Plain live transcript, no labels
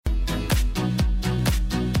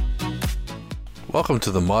Welcome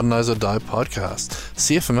to the Modernize or Die podcast,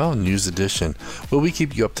 CFML News Edition, where we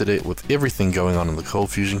keep you up to date with everything going on in the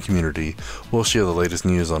Cold Fusion community. We'll share the latest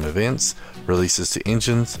news on events, releases to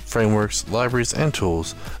engines, frameworks, libraries, and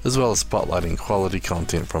tools, as well as spotlighting quality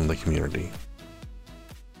content from the community.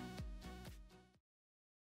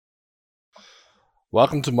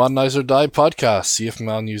 Welcome to Modernize or Die podcast,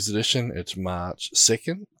 CFML News Edition. It's March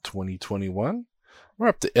 2nd, 2021. We're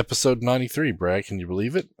up to episode 93, Brad. Can you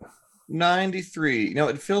believe it? 93. You know,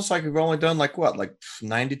 it feels like we've only done like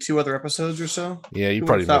 92 other episodes or so? Yeah, you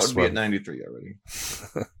probably thought missed would be one. at 93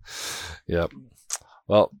 already. Yep.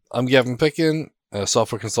 Well, I'm Gavin Pickin, a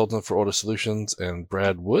software consultant for Order Solutions, and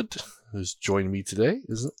Brad Wood, who's joined me today,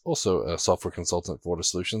 is also a software consultant for Order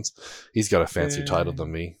Solutions. He's got a fancier title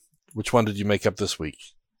than me. Which one did you make up this week?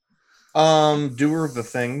 Doer of the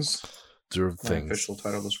Things. Doer of the My Things. official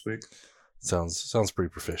title this week. Sounds pretty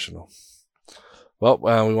professional.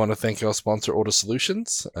 Well, we want to thank our sponsor, Order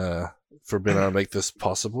Solutions, for being able to make this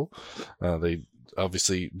possible. They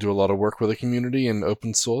obviously do a lot of work with the community and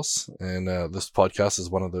open source, and this podcast is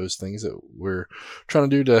one of those things that we're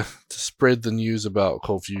trying to do to spread the news about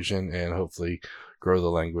Cold Fusion and hopefully grow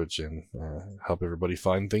the language and help everybody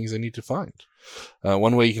find things they need to find.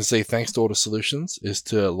 One way you can say thanks to Order Solutions is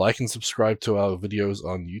to like and subscribe to our videos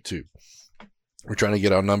on YouTube. We're trying to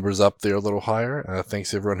get our numbers up there a little higher. Thanks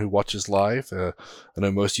to everyone who watches live. I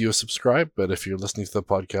know most of you are subscribed, but if you're listening to the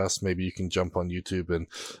podcast, maybe you can jump on YouTube and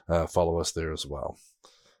follow us there as well.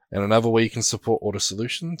 And another way you can support Order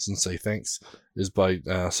Solutions and say thanks is by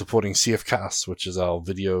supporting CFcast, which is our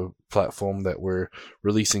video platform that we're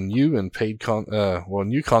releasing new and paid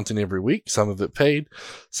new content every week. Some of it paid,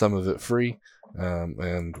 some of it free.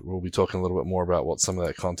 And we'll be talking a little bit more about what some of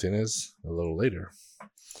that content is a little later.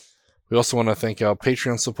 We also want to thank our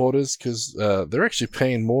Patreon supporters because they're actually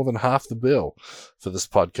paying more than half the bill for this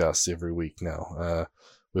podcast every week now.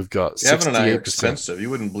 We've got 68%. Gavin and I are expensive. You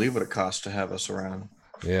wouldn't believe what it costs to have us around.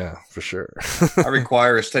 Yeah, for sure. I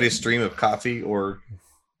require a steady stream of coffee or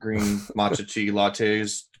green matcha tea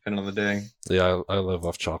lattes, depending on the day. Yeah, I live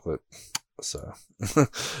off chocolate. So,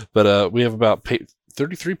 but we have about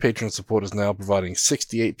 33 Patreon supporters now, providing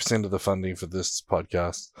 68% of the funding for this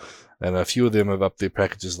podcast. And a few of them have upped their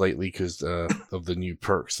packages lately because of the new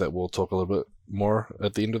perks that we'll talk a little bit more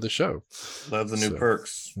at the end of the show. Love the new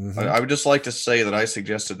perks. Mm-hmm. I would just like to say that I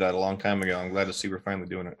suggested that a long time ago. I'm glad to see we're finally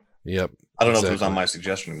doing it. Yep. I don't know if it was on my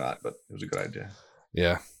suggestion or not, but it was a good idea.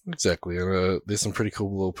 Yeah, exactly. And there's some pretty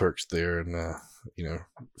cool little perks there. And,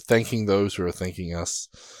 thanking those who are thanking us.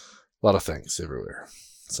 A lot of thanks everywhere.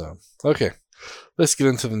 So, okay. Let's get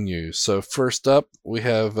into the news. So first up, we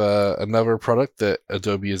have another product that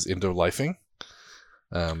Adobe is end-of-lifing.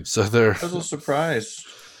 I was a little surprised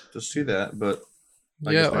to see that, but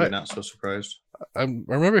I guess maybe not so surprised. I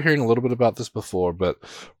remember hearing a little bit about this before, but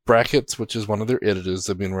Brackets, which is one of their editors,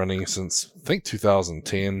 have been running since, I think,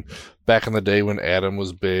 2010, back in the day when Atom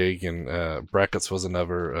was big, and Brackets was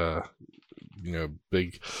another,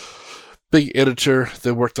 big editor.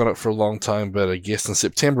 They worked on it for a long time, but I guess in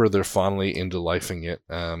September they're finally end-of-lifing it,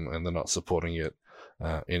 and they're not supporting it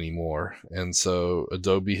anymore. And so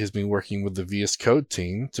Adobe has been working with the VS Code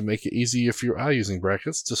team to make it easy if you are using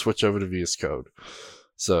Brackets to switch over to VS Code.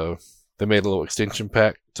 So they made a little extension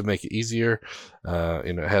pack to make it easier.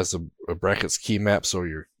 And it has a Brackets key map, so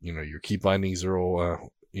your key bindings are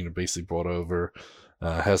all basically brought over.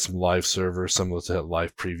 Has some live server similar to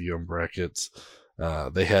live preview on Brackets.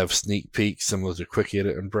 They have sneak peek similar to quick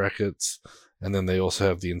edit and Brackets, and then they also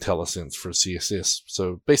have the IntelliSense for CSS.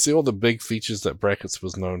 So basically all the big features that Brackets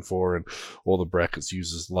was known for and all the Brackets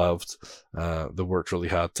users loved, they worked really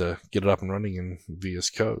hard to get it up and running in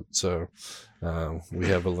VS Code. So we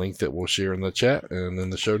have a link that we'll share in the chat and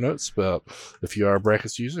in the show notes about if you are a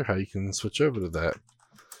Brackets user, how you can switch over to that.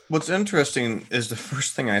 What's interesting is the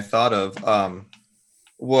first thing I thought of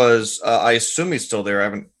was, I assume he's still there. I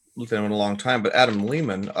haven't looked at him in a long time, but Adam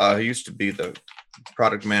Lehman, who used to be the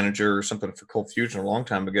product manager or something for Cold Fusion a long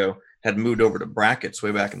time ago, had moved over to Brackets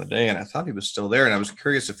way back in the day, and I thought he was still there, and I was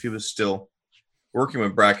curious if he was still working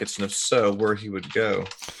with Brackets, and if so, where he would go.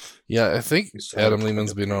 Yeah, I think Adam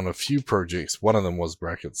Lehman's been on a few projects. One of them was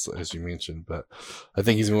Brackets, as you mentioned, but I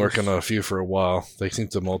think he's been working on a few for a while. They seem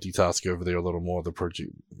to multitask over there a little more, the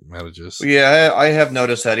project managers. Yeah, I have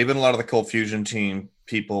noticed that. Even a lot of the Cold Fusion team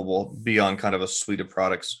people will be on kind of a suite of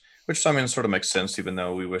products, which sort of makes sense, even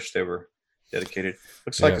though we wish they were dedicated.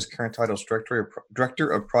 Looks like his current title is Director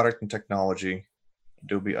of Product and Technology,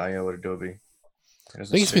 Adobe I/O at Adobe. I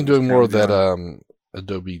think he's been doing more of that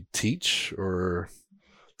Adobe Teach, or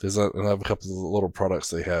There's another couple of little products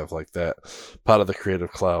they have like that, part of the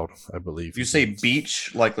Creative Cloud, I believe. You say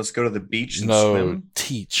beach, like let's go to the beach and no, swim?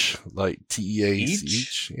 teach, like TEACH.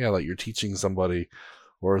 Teach? Yeah, like you're teaching somebody,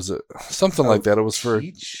 or is it something like that? It was for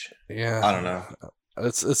teach? yeah. I don't know.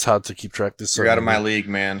 It's hard to keep track. This You're out of my league,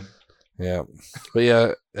 man. Yeah, but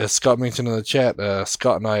yeah, as Scott mentioned in the chat,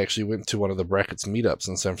 Scott and I actually went to one of the Brackets meetups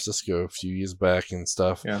in San Francisco a few years back and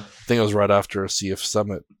stuff. Yeah, I think it was right after a CF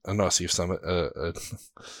Summit, not CF Summit,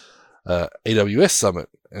 AWS Summit,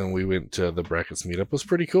 and we went to the Brackets meetup. It was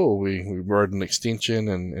pretty cool. We rode an extension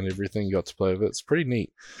and everything, got to play with it. It's pretty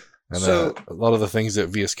neat. And so a lot of the things that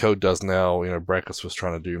VS Code does now, Brackets was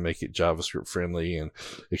trying to do, make it JavaScript friendly and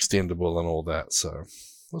extendable and all that. So.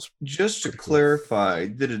 Just to clarify,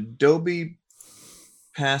 did Adobe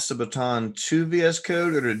pass the baton to VS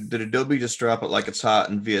Code, or did Adobe just drop it like it's hot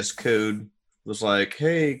and VS Code was like,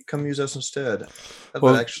 hey, come use us instead? How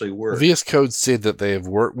did that actually work? VS Code said that they have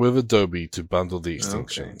worked with Adobe to bundle the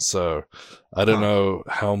extension. Okay. So I don't know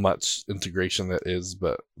how much integration that is,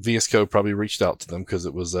 but VS Code probably reached out to them because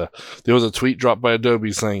there was a tweet dropped by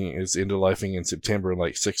Adobe saying it's end of lifing in September, and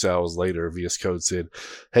like 6 hours later, VS Code said,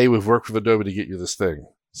 hey, we've worked with Adobe to get you this thing.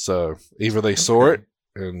 So either they saw it,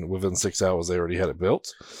 and within 6 hours they already had it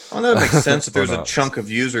built. Well, that makes sense if there's a chunk of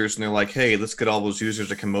users and they're like, hey, let's get all those users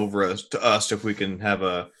to come over to us if we can have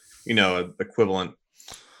a equivalent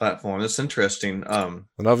platform. That's interesting. And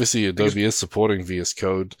obviously Adobe is supporting VS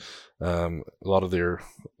Code. A lot of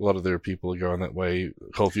their people are going that way.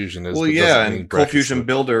 ColdFusion is. Well, yeah, and ColdFusion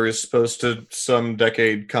Builder is supposed to some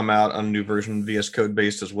decade come out on a new version VS Code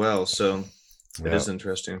based as well. So it is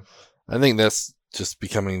interesting. I think that's just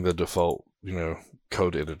becoming the default,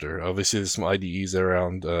 code editor. Obviously, there's some IDEs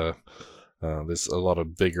around. There's a lot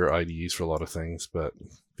of bigger IDEs for a lot of things, but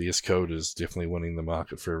VS Code is definitely winning the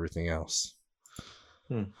market for everything else.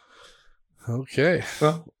 Okay.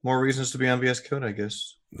 Well, more reasons to be on VS Code, I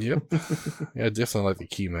guess. Yep. Yeah, definitely like the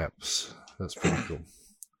key maps. That's pretty cool.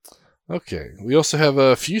 Okay, we also have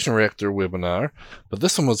a Fusion Reactor webinar, but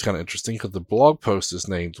this one was kind of interesting because the blog post is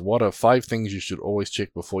named "What are 5 things you should always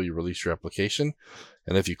check before you release your application?"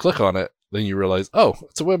 And if you click on it, then you realize, oh,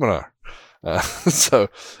 it's a webinar. So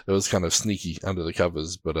it was kind of sneaky under the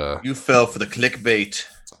covers, but you fell for the clickbait.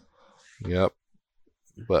 Yep.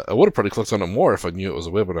 But I would have probably clicked on it more if I knew it was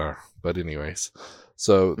a webinar. But anyways,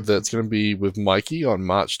 so that's going to be with Mikey on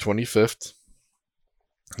March 25th,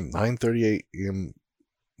 9:38 a.m.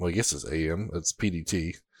 Well, I guess it's AM. It's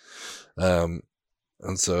PDT. And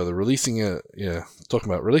so they're releasing talking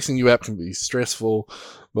about releasing new app can be stressful.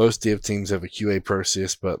 Most dev teams have a QA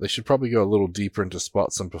process, but they should probably go a little deeper and to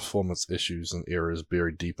spot some performance issues and errors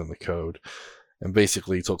buried deep in the code. And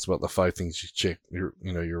basically he talks about the 5 things you check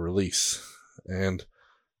your release. And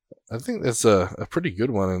I think that's a pretty good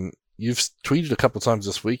one. And you've tweeted a couple times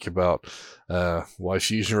this week about why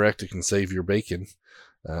Fusion Reactor can save your bacon.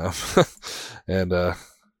 And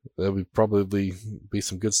there would probably be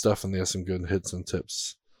some good stuff in there, some good hits and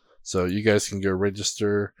tips. So you guys can go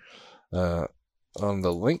register on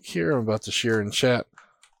the link here I'm about to share in chat.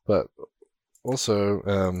 But also,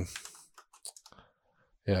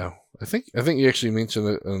 I think you actually mentioned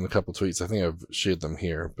it in a couple tweets. I think I've shared them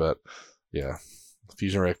here. But yeah,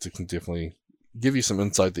 Fusion Reactor can definitely give you some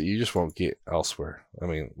insight that you just won't get elsewhere. I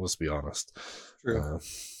mean, let's be honest. True.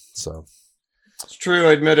 So it's true.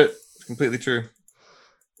 I admit it. It's completely true.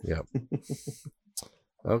 Yep.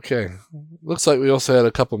 Okay. Looks like we also had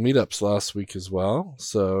a couple meetups last week as well.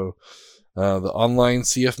 So the online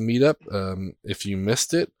CF meetup, if you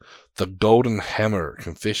missed it, the Golden Hammer,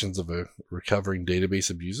 Confessions of a Recovering Database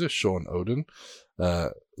Abuser, Sean Oden.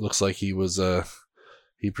 Looks like he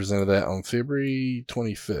presented that on February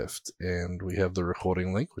 25th, and we have the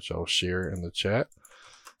recording link, which I'll share in the chat.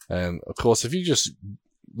 And of course, if you just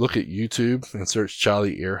look at YouTube and search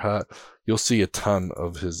Charlie Earhart, you'll see a ton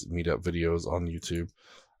of his meetup videos on YouTube.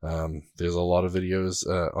 There's a lot of videos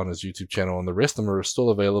on his YouTube channel, and the rest of them are still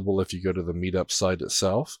available if you go to the meetup site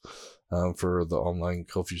itself. For the online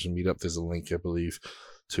ColdFusion meetup, there's a link, I believe,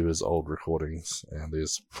 to his old recordings, and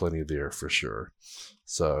there's plenty there for sure.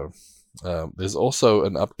 So there's also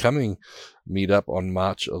an upcoming meetup on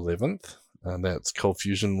March 11th. And that's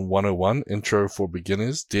ColdFusion 101, Intro for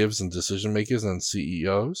Beginners, Devs and Decision Makers and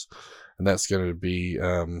CEOs. And that's going to be,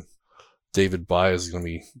 David Byers is going to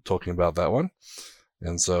be talking about that one.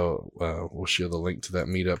 And so we'll share the link to that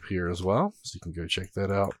meetup here as well. So you can go check that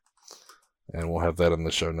out. And we'll have that in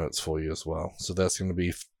the show notes for you as well. So that's going to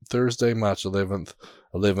be Thursday, March 11th,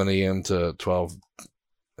 11 a.m. to 12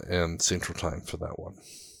 and Central Time for that one.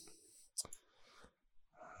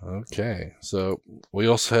 Okay, so we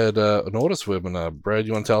also had an Otis webinar. Brad,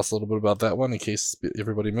 you want to tell us a little bit about that one in case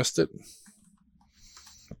everybody missed it?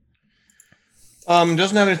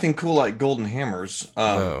 Doesn't have anything cool like golden hammers,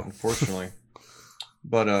 No. unfortunately.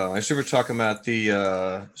 But I assume we're talking about the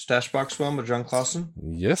Stashbox one with John Clausen.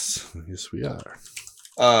 Yes, we are.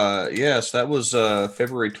 Yes, that was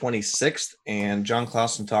February 26th, and John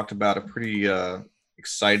Clausen talked about a pretty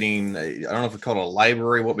exciting, I don't know if we call it a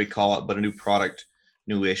library, what we call it, but a new product,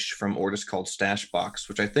 newish from Ortus called Stashbox,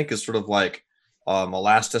 which I think is sort of like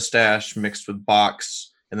Elastistash mixed with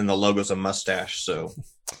Box, and then the logo's a mustache, so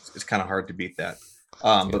it's kind of hard to beat that.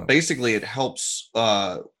 But basically, it helps,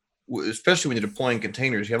 especially when you're deploying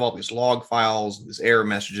containers. You have all these log files, these error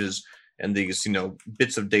messages, and these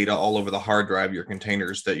bits of data all over the hard drive of your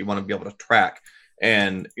containers that you want to be able to track.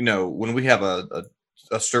 And when we have a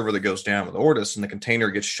server that goes down with Ortus and the container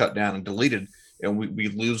gets shut down and deleted, we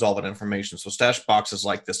lose all that information. So Stashbox is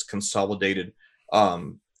like this consolidated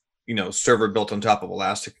server built on top of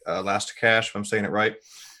Elasticache, if I'm saying it right.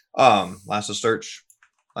 Elasticsearch,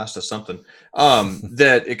 something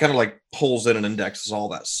that it kind of like pulls in and indexes all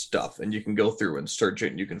that stuff, and you can go through and search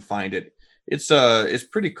it and you can find it. It's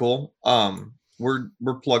pretty cool.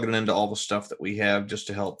 We're plugging it into all the stuff that we have just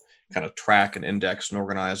to help kind of track and index and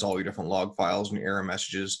organize all your different log files and your error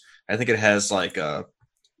messages. I think it has like a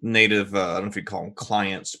native, I don't know if you call them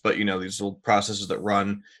clients, but these little processes that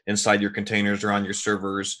run inside your containers or on your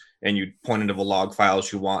servers, and you point into the log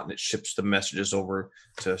files you want, and it ships the messages over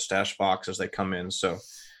to Stashbox as they come in. So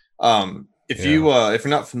if you're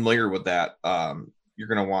not familiar with that, you're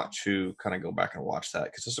going to want to kind of go back and watch that,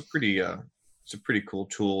 because it's a pretty cool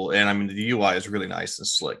tool. And I mean, the UI is really nice and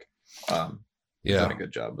slick. They've done a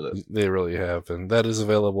good job with it. They really have. And that is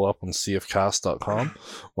available up on cfcast.com,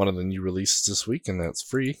 one of the new releases this week, and that's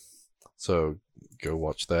free. So go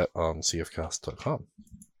watch that on cfcast.com.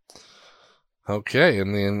 Okay,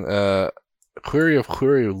 and then Query of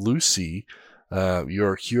Query Lucy.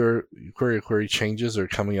 Your Query of Query changes are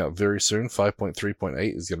coming out very soon.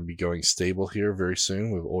 5.3.8 is going to be going stable here very soon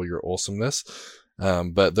with all your awesomeness.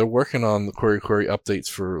 But they're working on the Query updates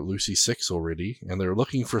for Lucy 6 already, and they're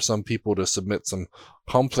looking for some people to submit some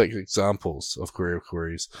complex examples of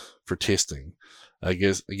queries for testing. I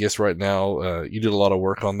guess right now you did a lot of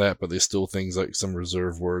work on that, but there's still things like some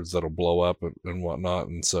reserved words that'll blow up and whatnot,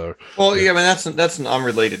 and so. Well, yeah, I mean that's an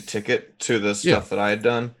unrelated ticket to the stuff that I had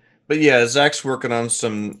done, but yeah, Zach's working on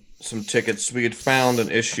some tickets. We had found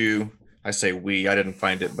an issue. I say we. I didn't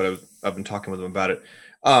find it, but I've been talking with him about it.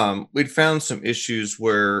 We'd found some issues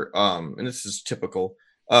where, and this is typical,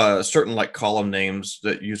 certain like column names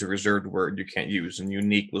that use a reserved word you can't use, and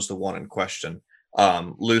unique was the one in question.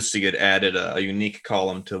 Lucy had added a unique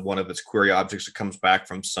column to one of its query objects that comes back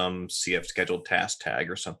from some CF scheduled task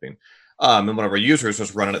tag or something. And one of our users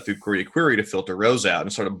was running it through query to filter rows out,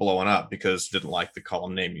 and started blowing up because it didn't like the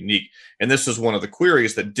column name unique. And this was one of the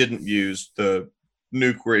queries that didn't use the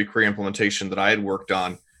new query implementation that I had worked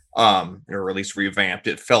on. Or at least revamped.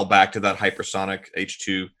 It fell back to that hypersonic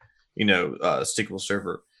H2, SQL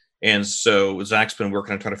server. And so Zach's been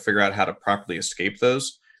working on trying to figure out how to properly escape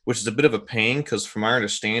those, which is a bit of a pain, because from our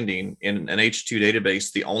understanding, in an H2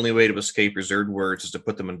 database, the only way to escape reserved words is to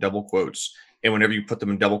put them in double quotes. And whenever you put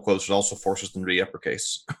them in double quotes, it also forces them to be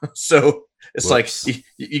uppercase. So it's like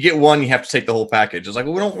you get one, you have to take the whole package. It's like,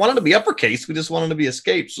 well, we don't want them to be uppercase. We just want them to be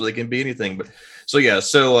escaped, so they can be anything. But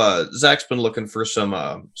so Zach's been looking for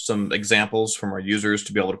some examples from our users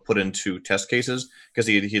to be able to put into test cases, because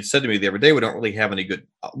he had said to me the other day, we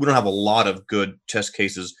don't have a lot of good test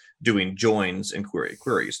cases doing joins and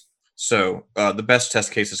queries. So the best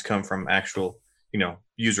test cases come from actual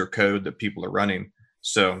user code that people are running.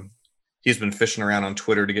 So he's been fishing around on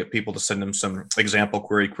Twitter to get people to send him some example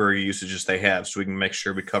query usages they have, so we can make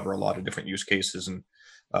sure we cover a lot of different use cases and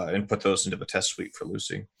put those into the test suite for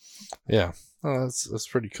Lucy. Yeah, that's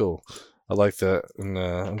pretty cool. I like that, and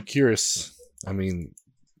I'm curious. I mean,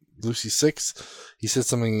 Lucy 6, he said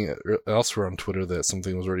something elsewhere on Twitter that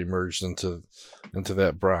something was already merged into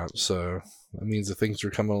that branch, so that means that things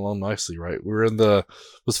are coming along nicely, right? We're in was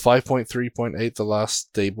 5.3.8 the last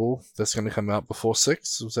stable that's going to come out before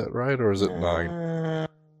 6? Was that right, or is it 9?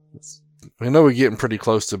 I know we're getting pretty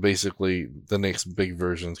close to basically the next big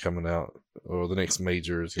version's coming out, or the next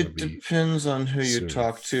major is going to be. It depends on who you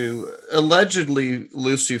talk to. Allegedly,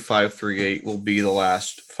 Lucy 5.3.8 will be the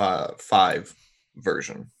last 5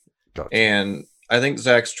 version. Gotcha. And I think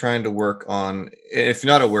Zach's trying to work on, if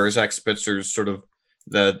you're not aware, Zach Spitzer's sort of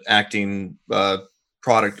the acting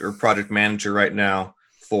project manager right now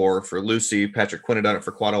for Lucy. Patrick Quinn had done it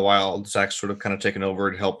for quite a while. Zach's sort of kind of taken over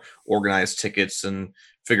to help organize tickets and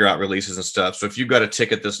figure out releases and stuff. So if you've got a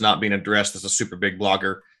ticket that's not being addressed as a super big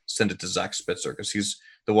blogger, send it to Zach Spitzer because he's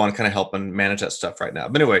the one kind of helping manage that stuff right now.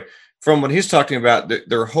 But anyway, from what he's talking about,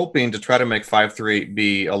 they're hoping to try to make 5.3.8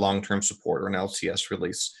 be a long-term support or an LTS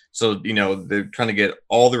release. So, they're trying to get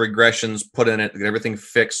all the regressions put in it, get everything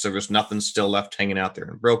fixed so there's nothing still left hanging out there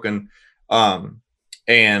and broken.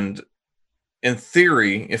 And in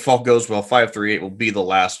theory, if all goes well, 5.3.8 will be the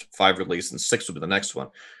last 5 release and 6 will be the next one.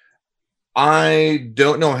 I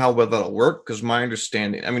don't know how well that'll work because my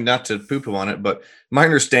understanding, not to poo-poo on it, but my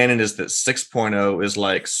understanding is that 6.0 is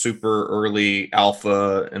like super early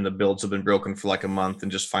alpha and the builds have been broken for like a month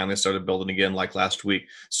and just finally started building again like last week.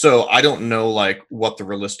 So I don't know like what the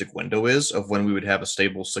realistic window is of when we would have a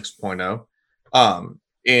stable 6.0.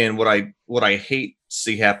 And what I hate to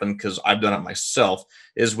see happen, because I've done it myself,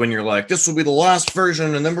 is when you're like, this will be the last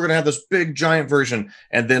version and then we're going to have this big giant version.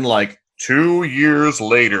 And then like 2 years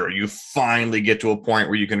later, you finally get to a point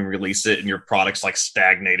where you can release it and your product's like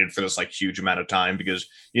stagnated for this like huge amount of time because,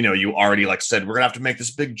 you already like said, we're gonna have to make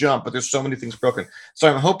this big jump, but there's so many things broken. So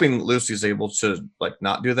I'm hoping Lucy's able to like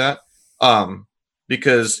not do that.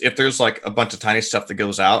 Because if there's like a bunch of tiny stuff that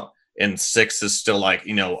goes out and 6 is still like,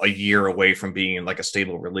 a year away from being like a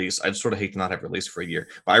stable release, I'd sort of hate to not have release for a year,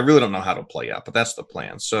 but I really don't know how to play out, but that's the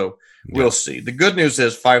plan. So we'll see. The good news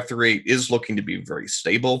is 5.3.8 is looking to be very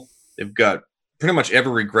stable. They've got pretty much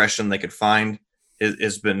every regression they could find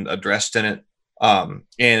has been addressed in it.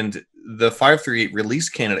 And the 5.3.8 release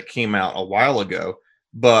candidate came out a while ago,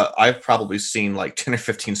 but I've probably seen like 10 or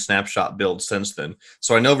 15 snapshot builds since then.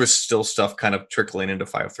 So I know there's still stuff kind of trickling into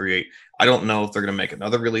 5.3.8. I don't know if they're going to make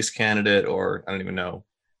another release candidate, or I don't even know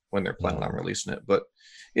when they're planning on releasing it. But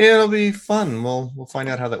yeah, it'll be fun. We'll find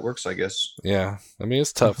out how that works, I guess. Yeah,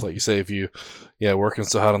 it's tough. Like you say, if you, working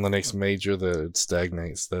so hard on the next major that it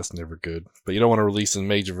stagnates, that's never good. But you don't want to release a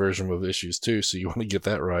major version with issues too, so you want to get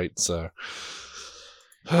that right. So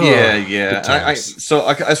yeah. I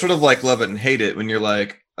sort of like love it and hate it when you're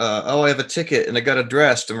like, I have a ticket and it got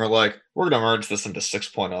addressed, and we're like, we're gonna merge this into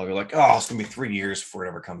 6.0. You're like, oh, it's gonna be 3 years before it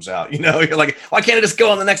ever comes out. You're like, why can't it just go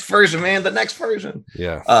on the next version, man? The next version.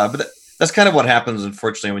 Yeah. But that's kind of what happens,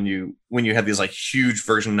 unfortunately, when you have these like huge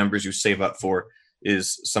version numbers you save up for.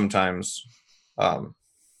 Is sometimes it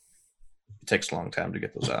takes a long time to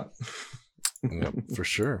get those out. Yep, for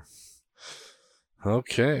sure.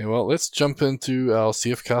 Okay, well, let's jump into our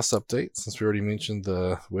CFcast update, since we already mentioned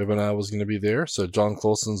the webinar was going to be there. So John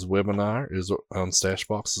Clausen's webinar is on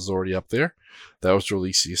Stashbox, is already up there. That was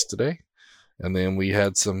released yesterday. And then we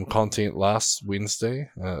had some content last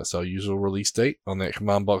Wednesday. It's our usual release date on that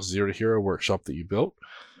Command Box Zero to Hero workshop that you built.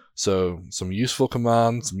 So some useful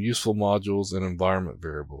commands, some useful modules, and environment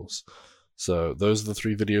variables. So those are the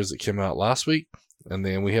 3 videos that came out last week. And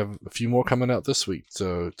then we have a few more coming out this week.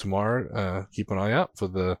 So tomorrow, keep an eye out for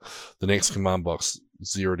the next Command Box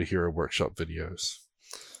Zero to Hero workshop videos.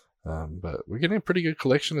 But we're getting a pretty good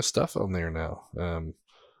collection of stuff on there now.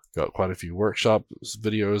 Got quite a few workshop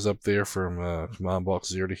videos up there from Command Box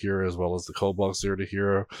Zero to Hero, as well as the Cold Box Zero to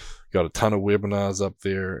Hero. Got a ton of webinars up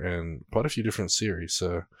there and quite a few different series.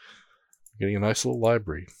 So getting a nice little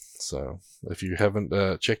library. So if you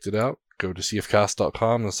haven't checked it out, go to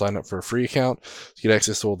cfcast.com and sign up for a free account to get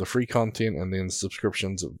access to all the free content, and then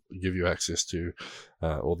subscriptions give you access to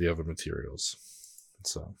all the other materials.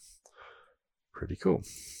 So pretty cool.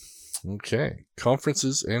 Okay,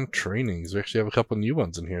 conferences and trainings. We actually have a couple new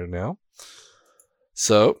ones in here now.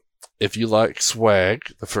 So if you like swag,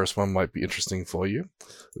 the first one might be interesting for you.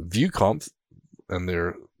 ViewConf and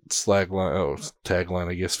their tagline,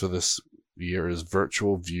 I guess, for this year is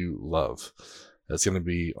Virtual View Love. That's going to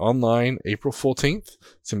be online April 14th.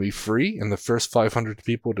 It's going to be free, and the first 500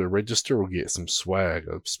 people to register will get some swag.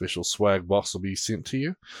 A special swag box will be sent to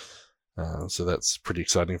you. So that's pretty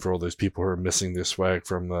exciting for all those people who are missing their swag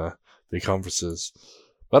from the conferences.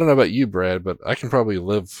 I don't know about you, Brad, but I can probably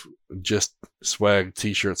live just swag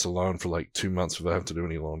t-shirts alone for like 2 months without having to do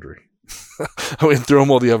any laundry. I went through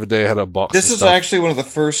them all the other day. I had a box. This is actually one of the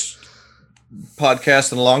first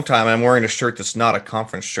podcasts in a long time I'm wearing a shirt that's not a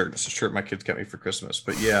conference shirt. It's a shirt my kids got me for Christmas.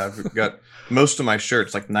 But yeah, I've got most of my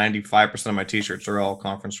shirts, like 95% of my t-shirts are all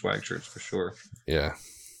conference swag shirts for sure. Yeah.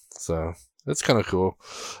 So that's kind of cool.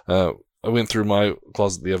 I went through my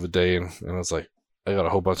closet the other day and I was like, I got a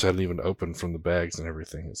whole bunch I hadn't even opened from the bags and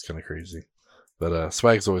everything. It's kind of crazy. But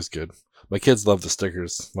swag's always good. My kids love the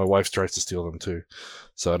stickers. My wife tries to steal them too.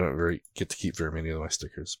 So I don't really get to keep very many of my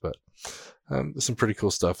stickers. But there's some pretty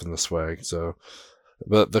cool stuff in the swag. So,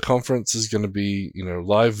 but the conference is going to be,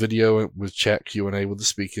 live video with chat Q&A with the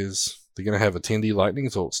speakers. They're going to have attendee lightning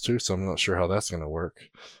talks too, so I'm not sure how that's going to work.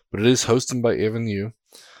 But it is hosted by Evan Yu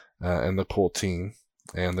and the core team.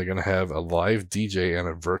 and they're going to have a live DJ and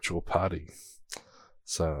a virtual party.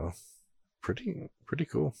 So pretty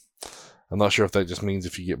cool. I'm not sure if that just means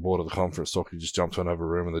if you get bored of the conference talk, you just jump to another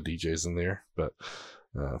room and the DJ's in there, but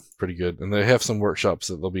pretty good. And they have some workshops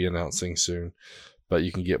that they'll be announcing soon, but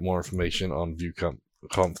you can get more information on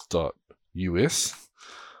viewconf.us.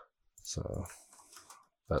 So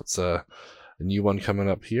that's a new one coming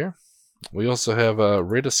up here. We also have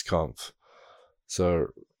RedisConf. So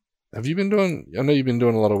have you been doing, I know you've been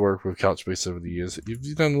doing a lot of work with Couchbase over the years. Have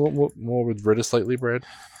you done a lot more with Redis lately, Brad?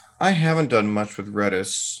 I haven't done much with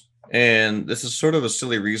Redis, and this is sort of a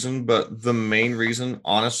silly reason, but the main reason,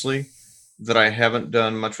 honestly, that I haven't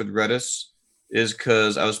done much with Redis is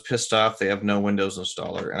because I was pissed off they have no Windows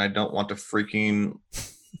installer, and I don't want to freaking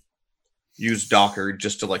use Docker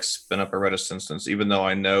just to like spin up a Redis instance, even though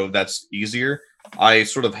I know that's easier. I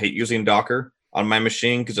sort of hate using Docker on my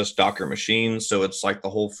machine because it's Docker machine, so it's like the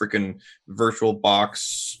whole freaking virtual box,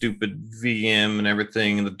 stupid VM and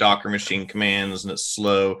everything, and the Docker machine commands, and it's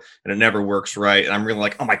slow and it never works right. And I'm really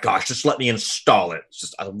like, oh my gosh, just let me install it. It's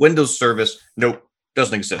just a Windows service. Nope,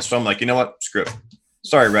 doesn't exist. So I'm like, you know what? Screw it.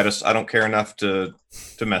 Sorry, Redis. I don't care enough to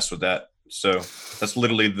mess with that. So that's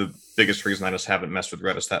literally the biggest reason I just haven't messed with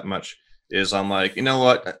Redis that much. Is I'm like, you know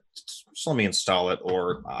what? Just let me install it,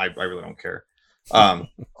 or I really don't care.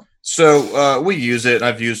 So we use it.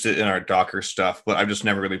 I've used it in our Docker stuff, but I've just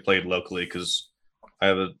never really played locally because I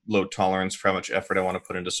have a low tolerance for how much effort I want to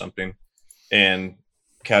put into something. And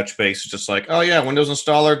Couchbase is just like, oh yeah, Windows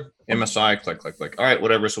installer, MSI, click. All right,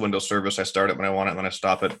 whatever. It's a Windows service. I start it when I want it, and then I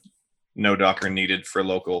stop it. No Docker needed for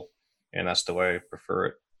local, and that's the way I prefer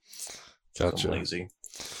it. Gotcha. I'm lazy.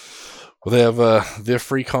 Well, they have their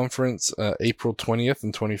free conference April 20th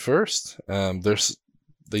and 21st.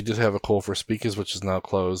 They did have a call for speakers, which is now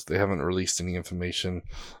closed. They haven't released any information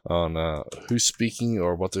on who's speaking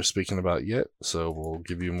or what they're speaking about yet, so we'll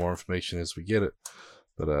give you more information as we get it.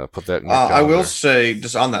 But put that in your calendar. I will say,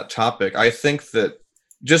 just on that topic, I think that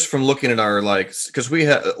just from looking at our, because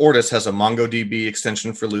Ortus has a MongoDB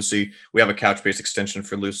extension for Lucy. We have a Couchbase extension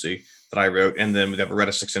for Lucy that I wrote, and then we have a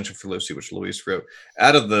Redis extension for Lucy, which Luis wrote.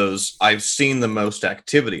 Out of those, I've seen the most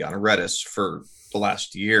activity on Redis for the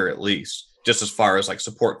last year at least, just as far as like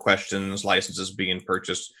support questions, licenses being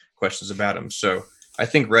purchased, questions about them. So I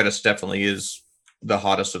think Redis definitely is the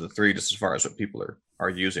hottest of the three, just as far as what people are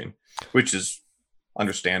using, which is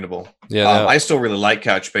understandable. Yeah, I still really like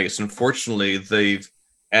Couchbase. Unfortunately, they've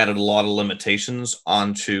added a lot of limitations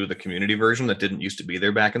onto the community version that didn't used to be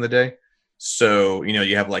there back in the day. So,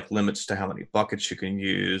 you have like limits to how many buckets you can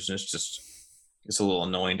use. And it's a little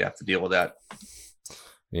annoying to have to deal with that.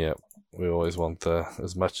 Yeah. We always want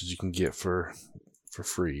as much as you can get for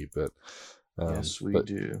free, but yes, we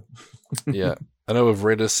do. Yeah. I know with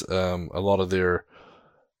Redis, a lot of the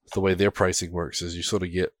way their pricing works is you sort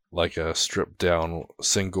of get like a stripped down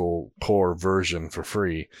single core version for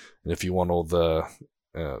free. And if you want all the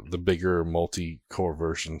bigger multi-core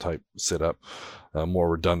version type setup, more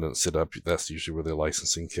redundant setup, that's usually where the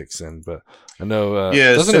licensing kicks in. But I know,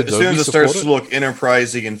 as soon as it starts to look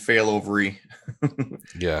enterprisey and failovery,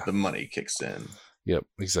 yeah, the money kicks in. Yep,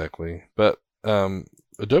 exactly. But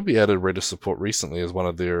Adobe added Redis support recently as one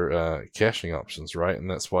of their caching options, right?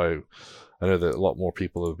 And that's why I know that a lot more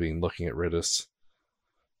people have been looking at Redis.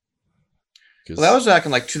 Well, that was back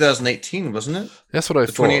in like 2018, wasn't it? That's what I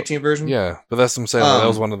thought. 2018 version? Yeah, but that's what I'm saying. That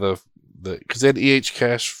was one of the because they had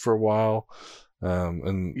EHCache for a while.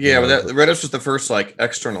 And but Redis was the first like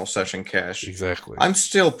external session cache. Exactly. I'm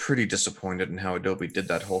still pretty disappointed in how Adobe did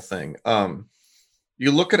that whole thing.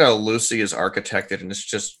 You look at how Lucy is architected, and it's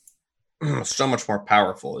just so much more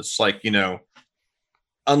powerful. It's like,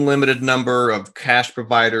 unlimited number of cache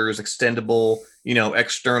providers, extendable,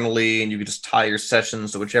 externally, and you can just tie your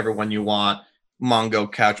sessions to whichever one you want.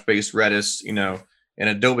 Mongo, Couchbase, Redis, and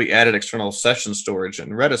Adobe added external session storage in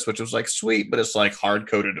Redis, which was like sweet, but it's like hard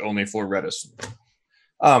coded only for Redis.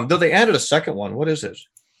 Though they added a second one. What is it? Is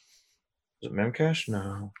it Memcache?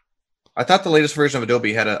 No. I thought the latest version of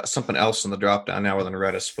Adobe had something else in the dropdown now than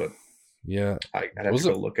Redis, but yeah, I'd have to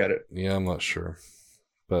go look at it. Yeah, I'm not sure,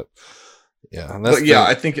 but yeah,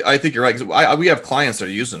 I think you're right, because we have clients that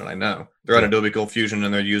are using it. I know they're on Adobe Cold Fusion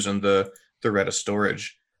and they're using the Redis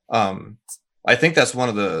storage. I think that's one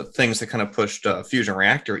of the things that kind of pushed Fusion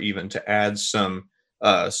Reactor even to add some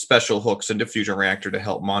special hooks into Fusion Reactor to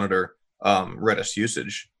help monitor Redis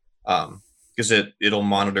usage, because it'll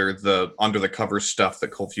monitor the under the cover stuff that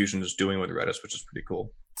Cold Fusion is doing with Redis, which is pretty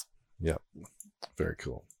cool. Yeah, very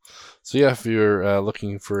cool. So yeah, if you're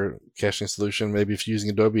looking for a caching solution, maybe if you're using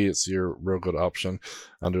Adobe, it's your real good option.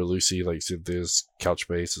 Under Lucy, like you said, there's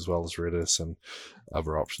Couchbase as well as Redis and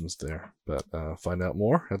other options there. But find out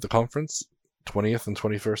more at the conference, 20th and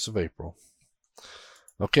 21st of April.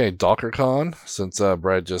 Okay, DockerCon, since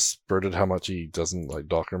Brad just spurted how much he doesn't like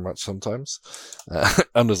Docker much sometimes,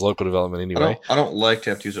 on his local development anyway. I don't like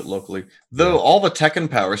to have to use it locally. Though all the Tech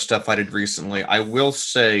and Power stuff I did recently, I will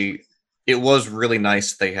say it was really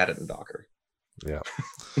nice they had it in Docker. Yeah.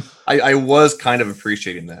 I was kind of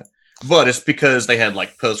appreciating that. But it's because they had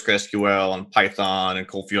like PostgreSQL and Python and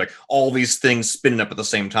ColdView, like all these things spinning up at the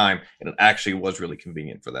same time. And it actually was really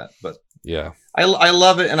convenient for that. But yeah, I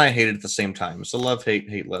love it and I hate it at the same time. It's a love,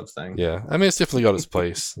 hate, love thing. Yeah, I mean, it's definitely got its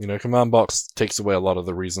place. You know, Command Box takes away a lot of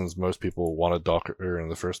the reasons most people wanted Docker in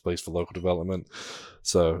the first place for local development.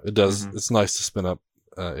 So it does, it's nice to spin up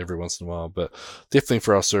every once in a while. But definitely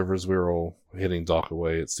for our servers, we're all hitting Docker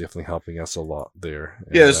away. It's definitely helping us a lot there.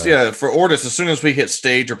 And, yes, yeah. For Ortus, as soon as we hit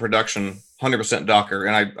stage or production, 100% Docker.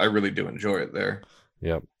 And I really do enjoy it there.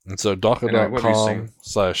 Yep. And so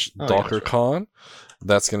docker.com/DockerCon.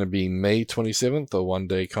 That's going to be May 27th, a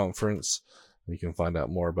one-day conference. You can find out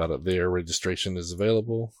more about it there. Registration is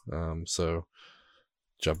available. So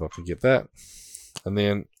jump up and get that. And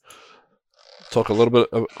then talk a little bit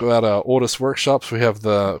about our Ortus workshops. We have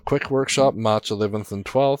the quick workshop, March 11th and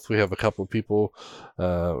 12th. We have a couple of people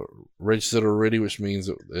registered already, which means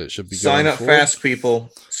it should be sign up forward. Fast, people.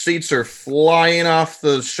 Seats are flying off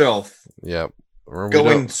the shelf. Yep.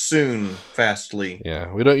 Going soon, fastly.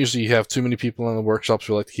 Yeah, we don't usually have too many people in the workshops.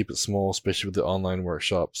 We like to keep it small, especially with the online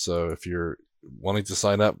workshops. So if you're wanting to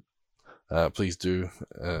sign up, please do.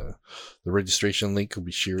 The registration link will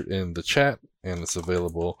be shared in the chat, and it's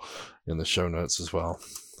available in the show notes as well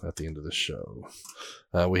at the end of the show.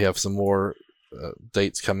 We have some more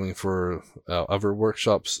dates coming for other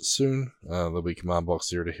workshops soon. There'll be Command Box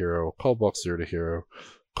Zero to Hero, Call Box Zero to Hero,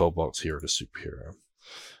 Call Box Hero to Superhero.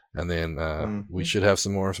 And then we should have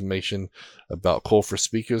some more information about Call for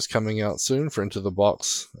Speakers coming out soon for Into the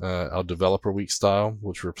Box, our Developer Week style,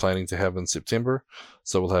 which we're planning to have in September.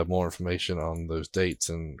 So we'll have more information on those dates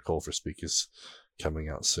and Call for Speakers coming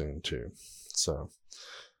out soon too. So,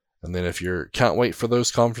 and then if you can't wait for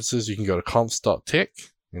those conferences, you can go to comps.tech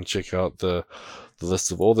and check out the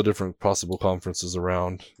list of all the different possible conferences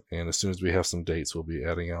around. And as soon as we have some dates, we'll be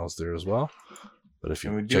adding ours there as well. But if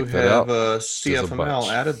you we do have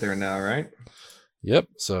CFML added there now, right? Yep.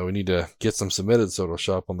 So we need to get some submitted so it'll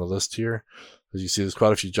show up on the list here. As you see, there's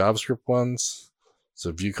quite a few JavaScript ones.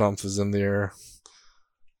 So ViewConf is in there.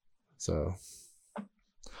 So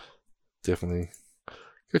definitely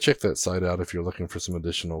go check that site out if you're looking for some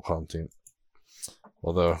additional content.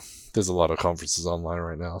 Although there's a lot of conferences online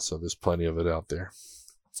right now, so there's plenty of it out there.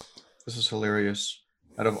 This is hilarious.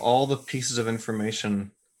 Out of all the pieces of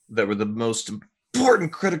information that were the most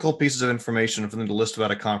important critical pieces of information for them to list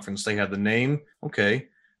about a conference, they had the name, okay,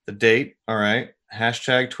 the date, all right,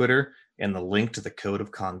 hashtag Twitter, and the link to the code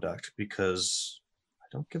of conduct, because I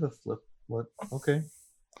don't give a flip. What? Okay.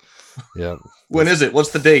 Yeah. When is it?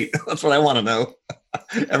 What's the date? That's what I want to know.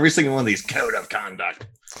 Every single one of these code of conduct.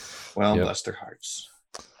 Well, bless their hearts.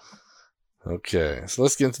 Okay, so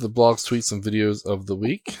let's get into the blogs, tweets, and videos of the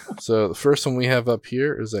week. So the first one we have up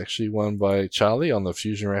here is actually one by Charlie on the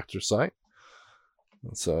Fusion Reactor site.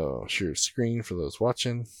 So share screen for those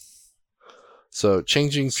watching. So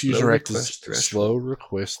changing Fusion Reactor's slow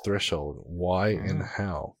request threshold. Why and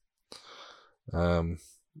how?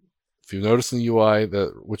 If you notice in the UI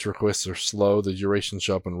that which requests are slow, the duration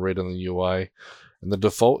show up in red on the UI. And the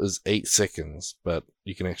default is 8 seconds, but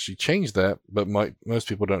you can actually change that. But most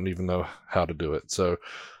people don't even know how to do it. So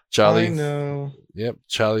Charlie, I know. Yep,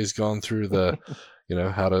 Charlie's gone through the,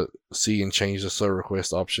 how to see and change the slow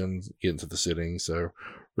request options, get into the settings. So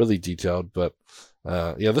really detailed. But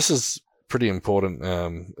this is pretty important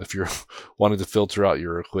if you're wanting to filter out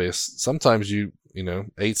your requests. Sometimes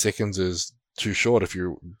 8 seconds is too short if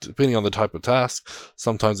you're, depending on the type of task.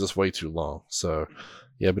 Sometimes it's way too long. So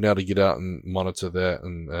being able to get out and monitor that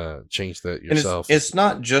and change that yourself. And it's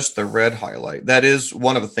not just the red highlight. That is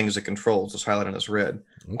one of the things it controls, is highlighting as red.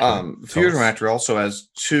 Okay. Fusion Reactor also has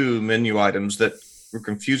 2 menu items that were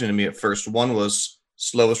confusing to me at first. One was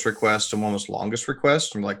slowest request and one was longest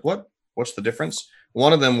request. I'm like, what's the difference?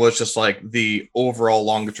 One of them was just like the overall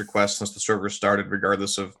longest request since the server started,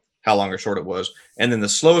 regardless of how long or short it was. And then the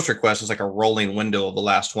slowest request is like a rolling window of the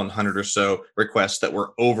last 100 or so requests that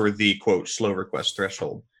were over the quote slow request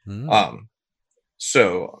threshold.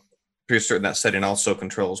 So pretty certain that setting also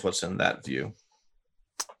controls what's in that view.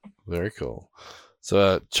 Very cool.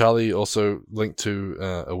 So Charlie also linked to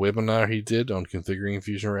a webinar he did on configuring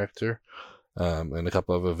Fusion Reactor, and a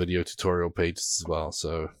couple of other video tutorial pages as well.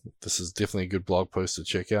 So this is definitely a good blog post to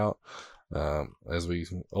check out. As we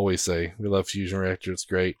always say, we love Fusion Reactor. It's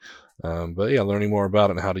great. But yeah, learning more about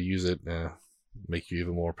it and how to use it make you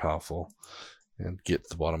even more powerful and get to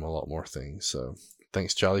the bottom of a lot more things. So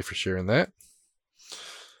thanks, Charlie, for sharing that.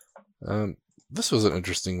 This was an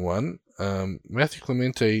interesting one. Matthew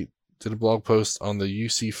Clemente did a blog post on the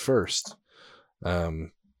UC First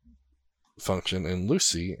function in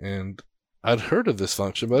Lucy, and I'd heard of this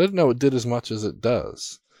function, but I didn't know it did as much as it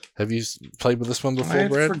does. Have you played with this one before, I had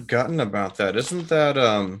Brad? forgotten about that. Isn't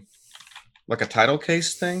that like a title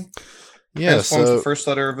case thing? Yeah, Transforms so the first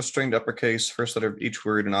letter of a string to uppercase, first letter of each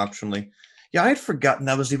word, and optionally. Yeah, I had forgotten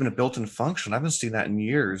that was even a built-in function. I haven't seen that in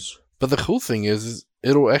years. but the cool thing is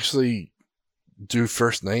it'll actually do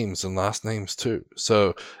first names and last names too.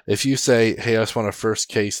 So if you say, hey, I just want to first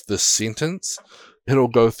case this sentence, it'll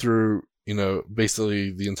go through,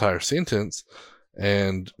 basically the entire sentence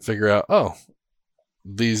and figure out, oh,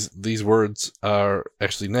 these words are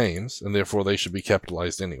actually names and therefore they should be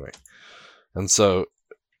capitalized anyway. And so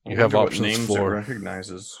you have options names for it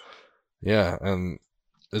recognizes. Yeah, and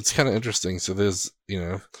it's kind of interesting. So there's,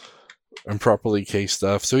 improperly cased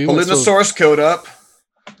stuff. So pulling the source code up.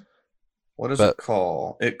 What does it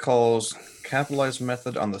call? It calls capitalized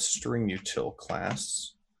method on the string util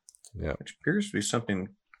class. Yeah. Which appears to be something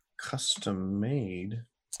custom made.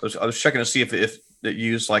 I was checking to see if it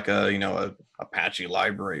used like a Apache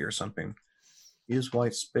library or something. Use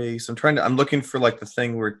white space. I'm looking for like the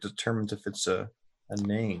thing where it determines if it's a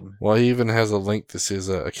name. Well, he even has a link that says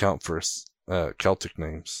account for Celtic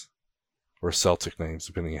names or Celtic names,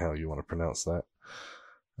 depending on how you want to pronounce that.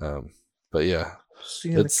 But yeah.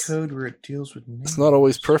 Seeing the code where it deals with names. It's not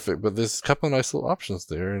always perfect, but there's a couple of nice little options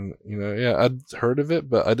there. And, I'd heard of it,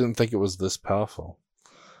 but I didn't think it was this powerful.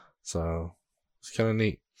 So it's kind of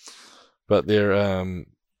neat. But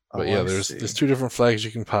there's two different flags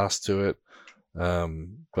you can pass to it.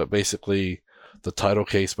 But basically, the title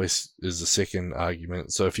case is the second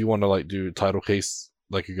argument. So if you want to do title case,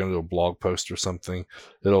 like you're going to do a blog post or something,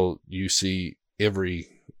 you see every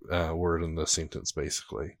word in the sentence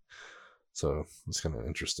basically. So it's kind of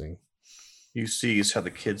interesting. You see is how the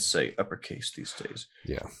kids say uppercase these days.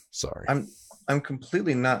 Yeah, sorry. I'm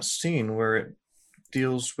completely not seeing where it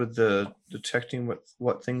deals with the detecting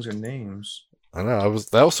what things are names. I know.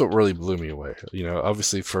 That also really blew me away.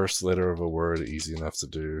 Obviously, first letter of a word, easy enough to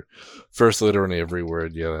do. First letter in every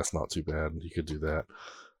word, yeah, that's not too bad. You could do that.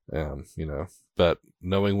 But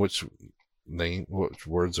knowing which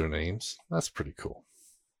words are names, that's pretty cool.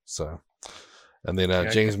 So, and then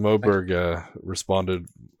James Moberg responded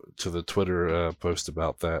to the Twitter post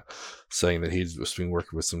about that, saying that he's been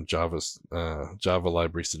working with some Java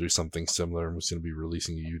libraries to do something similar, and was going to be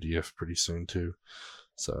releasing a UDF pretty soon too.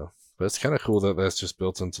 So. But it's kind of cool that that's just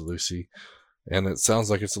built into Lucy, and it sounds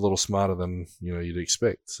like it's a little smarter than you'd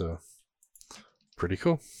expect. So pretty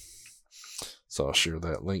cool. So I'll share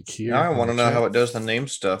that link here. Now I want to know how it does the name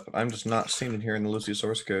stuff. I'm just not seeing it here in the Lucy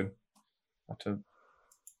source code. I'll have to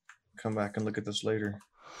come back and look at this later.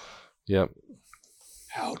 Yep.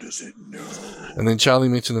 How does it know? And then Charlie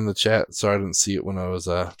mentioned in the chat. Sorry, I didn't see it when I was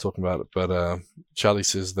talking about it, but Charlie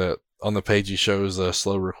says that on the page he shows a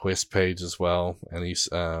slow request page as well, and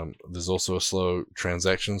there's also a slow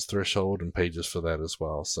transactions threshold and pages for that as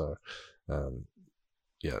well. So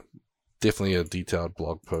yeah, definitely a detailed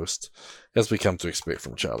blog post as we come to expect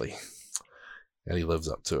from Charlie, and he lives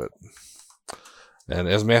up to it. And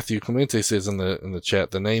as Matthew Clemente says in the chat,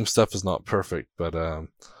 the name stuff is not perfect, but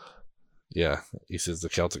yeah, he says the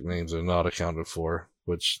Celtic names are not accounted for,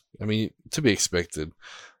 which to be expected.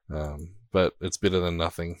 But it's better than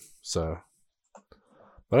nothing. So,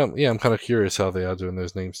 but I'm kind of curious how they are doing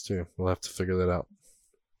those names too. We'll have to figure that out.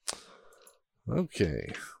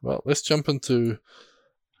 Okay, well, let's jump into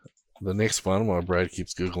the next one while Brad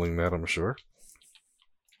keeps Googling that, I'm sure.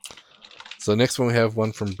 So next one we have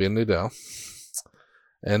one from Ben Nadal.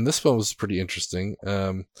 And this one was pretty interesting.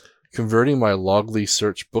 Converting my Loggly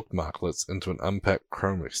search bookmarklets into an unpacked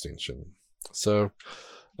Chrome extension. So,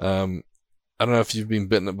 I don't know if you've been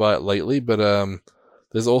bitten by it lately, but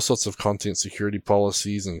there's all sorts of content security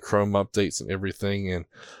policies and Chrome updates and everything, and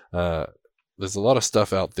there's a lot of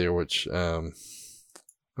stuff out there which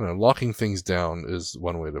locking things down is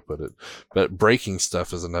one way to put it, but breaking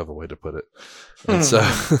stuff is another way to put it. And so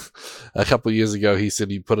a couple of years ago, he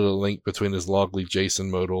said he put a link between his Loggly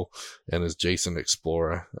JSON modal and his JSON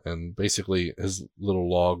Explorer, and basically his little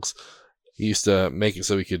logs. He used to make it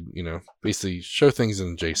so he could, basically show things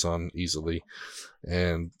in JSON easily.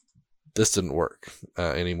 And this didn't work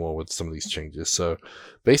anymore with some of these changes. So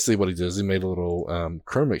basically what he did is he made a little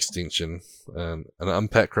Chrome extension, an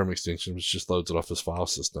unpacked Chrome extension, which just loads it off his file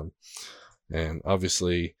system. And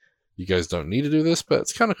obviously you guys don't need to do this, but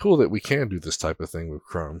it's kind of cool that we can do this type of thing with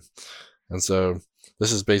Chrome. And so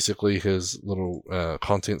this is basically his little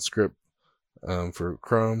content script for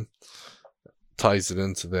Chrome, ties it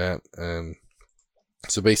into that. And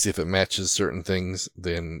so basically if it matches certain things,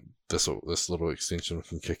 then this little extension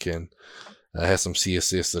can kick in. It has some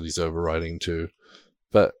CSS that he's overriding too.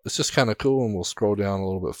 But it's just kind of cool, and we'll scroll down a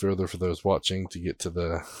little bit further for those watching to get to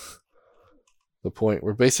the point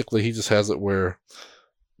where basically he just has it where,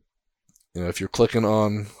 if you're clicking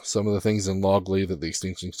on some of the things in Loggly, that the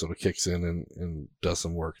extension sort of kicks in and does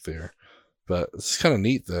some work there. But it's kind of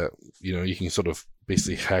neat that, you can sort of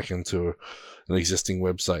basically hack into an existing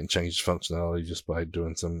website and change functionality just by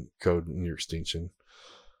doing some code in your extension.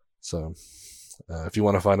 So if you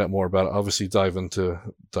want to find out more about it, obviously dive into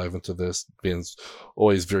this. Ben's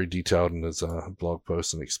always very detailed in his blog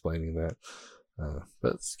posts and explaining that.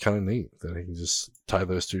 But it's kind of neat that he can just tie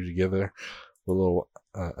those two together with a little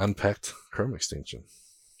unpacked Chrome extension.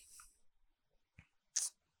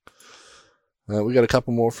 We got a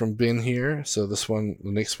couple more from Ben here. So the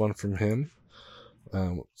next one from him,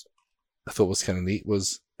 I thought was kind of neat,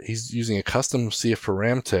 was he's using a custom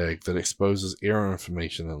CF-param tag that exposes error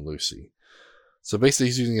information in Lucy. So basically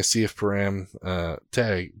he's using a CF-param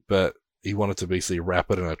tag, but he wanted to basically wrap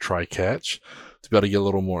it in a try-catch to be able to get a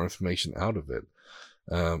little more information out of it.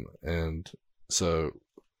 And so,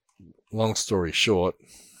 long story short,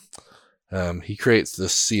 he creates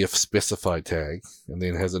this CF specify tag and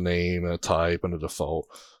then has a name, a type, and a default,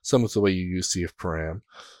 similar to the way you use CF-param.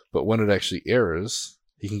 But when it actually errors,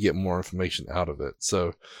 he can get more information out of it.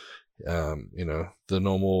 So, the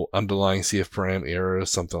normal underlying CF-param error is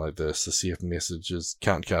something like this. The CF message is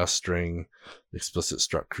count cast string, explicit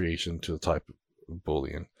struct creation to the type of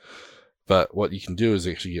Boolean. But what you can do is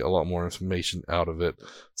actually get a lot more information out of it.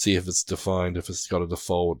 See if it's defined, if it's got a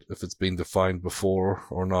default, if it's been defined before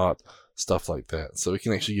or not, stuff like that. So it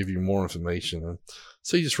can actually give you more information. And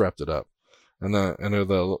so you just wrapped it up. And I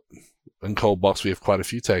know in ColdBox we have quite a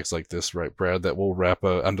few tags like this, right, Brad, that will wrap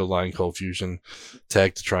a underlying ColdFusion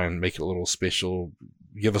tag to try and make it a little special,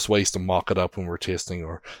 give us ways to mock it up when we're testing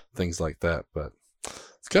or things like that. But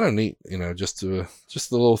it's kind of neat, just the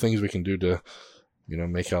little things we can do to,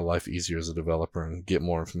 make our life easier as a developer and get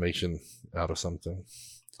more information out of something.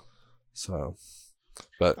 So,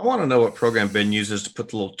 but I want to know what program Ben uses to put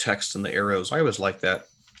the little text in the arrows. I always like that.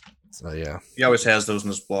 Yeah. He always has those in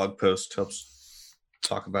his blog post, helps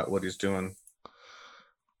talk about what he's doing.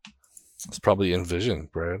 It's probably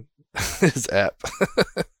InVision, Brad. His app.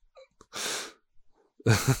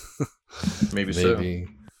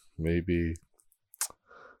 Maybe.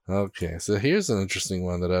 Okay, so here's an interesting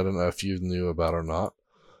one that I don't know if you knew about or not.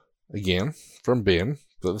 Again, from Ben,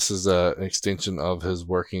 but this is an extension of his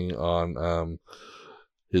working on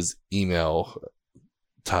his email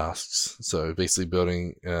tasks. So basically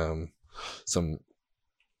building some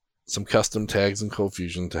custom tags in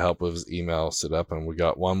ColdFusion to help with his email setup, and we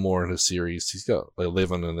got one more in his series. He's got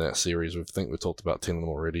 11 in that series. We think we talked about 10 of them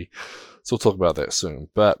already, so we'll talk about that soon.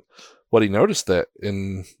 But what he noticed that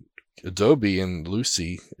in Adobe and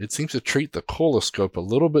Lucy, it seems to treat the caller scope a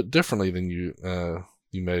little bit differently than you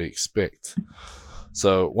may expect.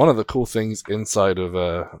 So one of the cool things inside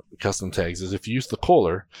of custom tags is if you use the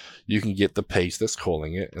caller, you can get the page that's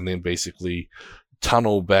calling it and then basically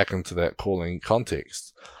tunnel back into that calling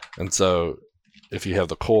context. And so if you have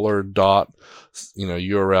the caller dot,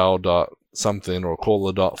 URL dot something or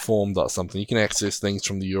caller dot form dot something, you can access things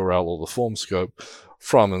from the URL or the form scope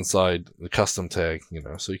from inside the custom tag,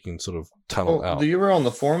 so you can sort of tunnel out. The URL and the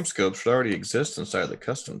form scope should already exist inside the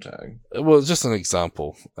custom tag. Well, it's just an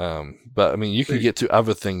example. But I mean, you can get to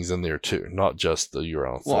other things in there too, not just the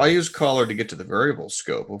URL. Well, I use caller to get to the variable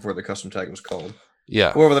scope of where the custom tag was called.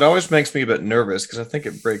 Yeah. However, that always makes me a bit nervous because I think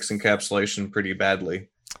it breaks encapsulation pretty badly.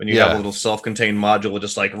 When you have a little self-contained module, it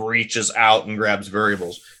just reaches out and grabs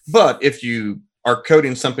variables. But if you are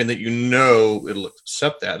coding something that it'll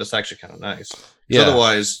accept that, it's actually kind of nice. Yeah.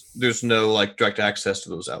 Otherwise, there's no direct access to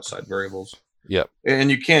those outside variables. Yep. And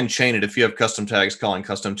you can chain it if you have custom tags calling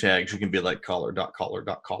custom tags. You can be like caller dot caller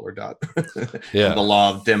dot caller dot. Yeah. And the law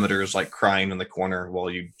of Demeter is crying in the corner while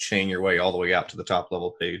you chain your way all the way out to the top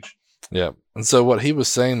level page. Yeah. And so what he was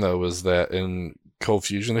saying though was that in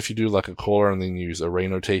ColdFusion, if you do a caller and then use array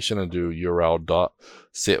notation and do URL dot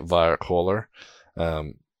set via caller,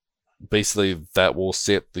 basically that will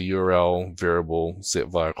set the URL variable set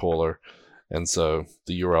via caller. And so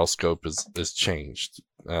the URL scope is changed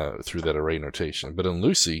through that array notation. But in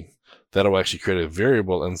Lucy, that'll actually create a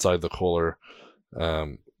variable inside the caller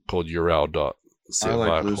called URL. I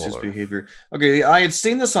like Lucy's behavior. Okay, I had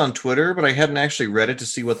seen this on Twitter, but I hadn't actually read it to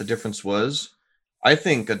see what the difference was. I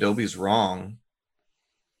think Adobe's wrong.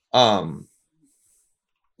 Like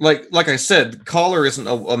I said, caller isn't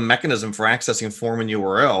a mechanism for accessing form and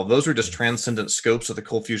URL. Those are just transcendent scopes that the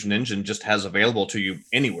ColdFusion engine just has available to you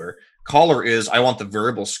anywhere. Caller is, I want the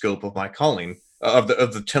variable scope of my calling of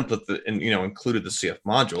the template that included the CF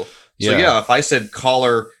module. So yeah, if I said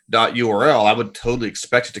caller.url, I would totally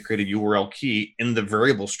expect it to create a URL key in the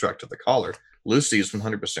variable struct of the caller. Lucy is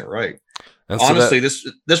 100% right. And honestly,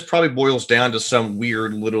 this probably boils down to some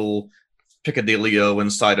weird little picadillo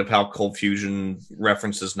inside of how ColdFusion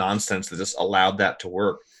references nonsense that just allowed that to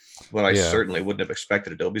work. But I certainly wouldn't have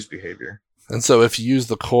expected Adobe's behavior. And so if you use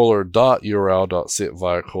the caller.url.sit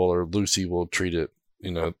via caller, Lucy will treat it,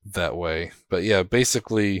 that way. But yeah,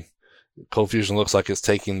 basically ColdFusion looks like it's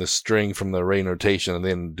taking the string from the array notation and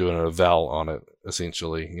then doing an eval on it,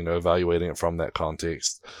 essentially, evaluating it from that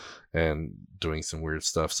context and doing some weird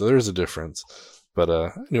stuff. So there's a difference. But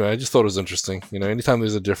anyway, I just thought it was interesting. Anytime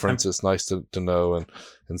there's a difference, it's nice to know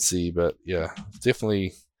and see. But yeah,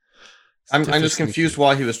 definitely. I'm just confused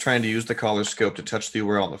why he was trying to use the caller scope to touch the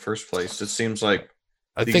URL in the first place. It seems like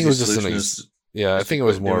I think it was just I think it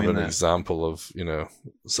was more of an example of something.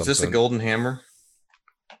 Is this a golden hammer?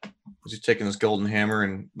 Was he taking this golden hammer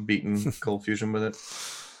and beating ColdFusion with it?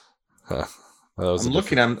 I'm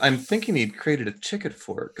looking. I'm thinking he'd created a ticket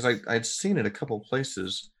for it because I'd seen it a couple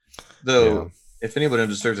places, though. Yeah. If anybody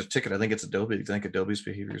deserves a ticket, I think it's Adobe. I think Adobe's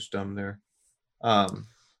behavior is dumb there.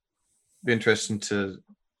 Be interesting to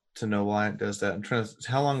know why it does that. I'm trying to.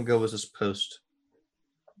 How long ago was this post?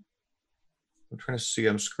 I'm trying to see.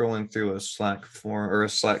 I'm scrolling through a Slack forum or a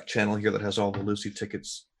Slack channel here that has all the Lucy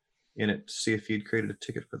tickets in it to see if he'd created a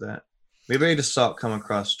ticket for that. Maybe I just saw it come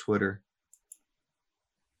across Twitter.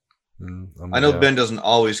 I know Ben doesn't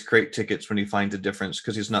always create tickets when he finds a difference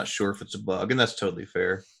because he's not sure if it's a bug, and that's totally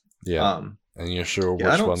fair. Yeah. And you're sure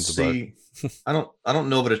which one's a bug? I don't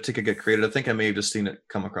know if a ticket get created. I think I may have just seen it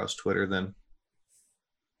come across Twitter then.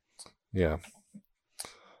 Yeah.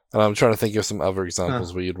 And I'm trying to think of some other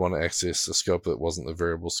examples where you'd want to access a scope that wasn't the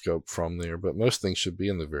variable scope from there, but most things should be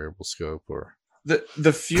in the variable scope. Or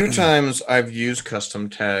the few times I've used custom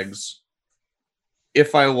tags,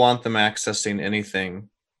 if I want them accessing anything,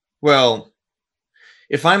 well,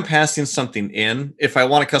 if I'm passing something in, if I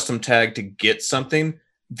want a custom tag to get something,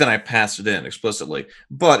 then I pass it in explicitly.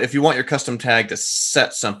 But if you want your custom tag to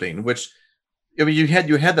set something, which you had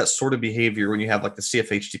that sort of behavior when you have like the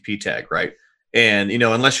CFHTP tag, right? And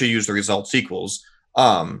unless you use the results equals,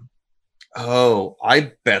 I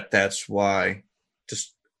bet that's why.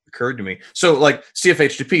 Just occurred to me. So like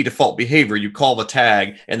CFHTP default behavior, you call the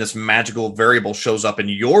tag and this magical variable shows up in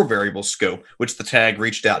your variable scope, which the tag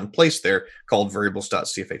reached out and placed there, called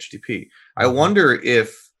variables.cfhtp. I wonder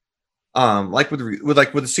if like with the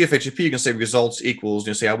CFHTP, you can say results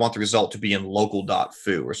equals, say I want the result to be in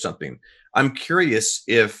local.foo or something. I'm curious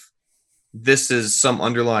if this is some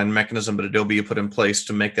underlying mechanism that Adobe put in place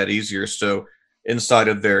to make that easier. So inside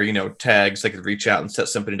of their, tags, they could reach out and set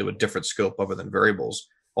something into a different scope other than variables.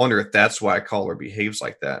 I wonder if that's why caller behaves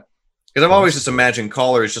like that. Because I've always just imagined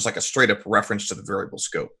caller is just like a straight up reference to the variable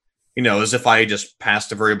scope. As if I just passed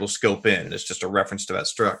the variable scope in and it's just a reference to that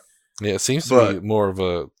struct. Yeah, it seems to be more of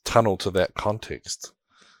a tunnel to that context.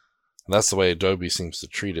 And that's the way Adobe seems to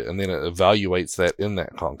treat it. And then it evaluates that in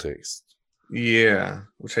that context. Yeah,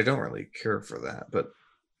 which I don't really care for that. But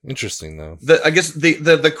interesting, though. I guess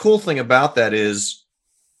the cool thing about that is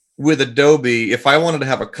with Adobe, if I wanted to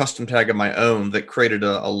have a custom tag of my own that created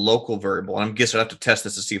a local variable, and I'm guessing I have to test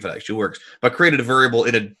this to see if it actually works, but created a variable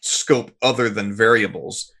in a scope other than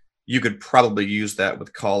variables, you could probably use that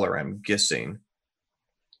with caller, I'm guessing.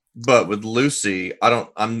 But with Lucy,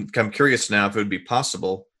 I'm curious now if it would be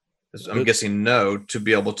possible. I'm guessing no, to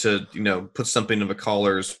be able to, put something in the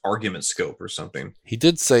caller's argument scope or something. He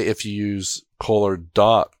did say if you use caller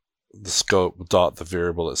dot the scope dot the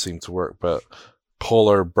variable, it seemed to work, but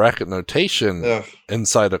caller bracket notation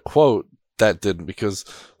inside a quote, that didn't, because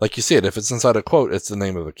like you said, if it's inside a quote, it's the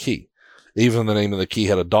name of the key. Even if the name of the key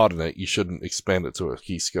had a dot in it, you shouldn't expand it to a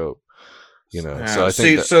key scope. So I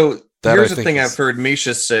think here's the thing I've heard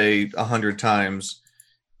Misha say 100 times,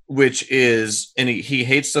 which is, and he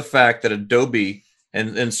hates the fact that Adobe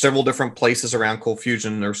and in several different places around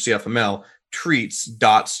ColdFusion or CFML treats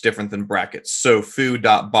dots different than brackets. So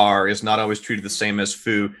foo.bar is not always treated the same as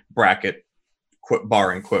foo bracket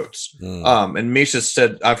bar in quotes. And Misha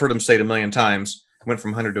said, I've heard him say it a million times, went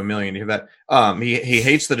from 100 to a million. You hear that? He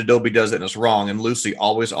hates that Adobe does it and it's wrong. And Lucy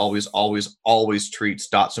always treats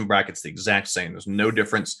dots and brackets the exact same. There's no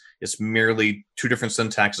difference. It's merely two different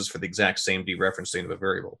syntaxes for the exact same dereferencing of a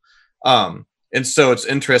variable. And so it's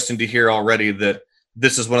interesting to hear already that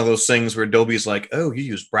this is one of those things where Adobe's like, oh, you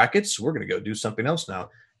use brackets? We're going to go do something else now.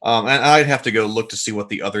 And I'd have to go look to see what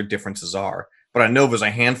the other differences are. But I know there's a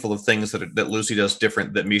handful of things that Lucy does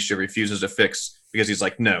different that Misha refuses to fix because he's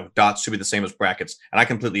like, no, dots should be the same as brackets. And I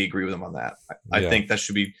completely agree with him on that. I think that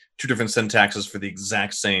should be two different syntaxes for the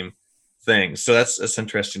exact same thing. So that's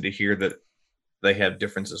interesting to hear that they have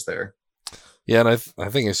differences there. Yeah, and I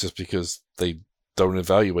think it's just because they don't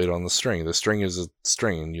evaluate on the string. The string is a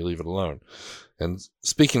string and you leave it alone. And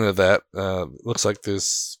speaking of that, looks like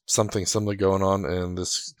there's something similar going on in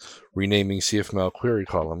this renaming CFML query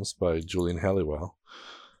columns by Julian Halliwell.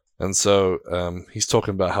 And so he's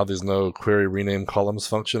talking about how there's no query rename columns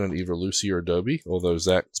function in either Lucy or Adobe, although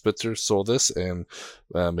Zach Spitzer saw this and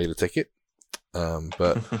made a ticket.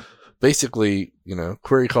 But basically,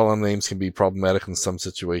 query column names can be problematic in some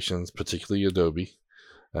situations, particularly Adobe.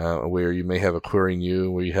 Where you may have a query new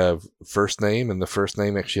where you have first name and the first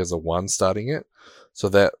name actually has a 1 starting it. So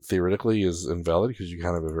that theoretically is invalid because you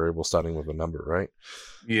kind of have a variable starting with a number, right?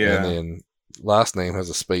 Yeah. And then last name has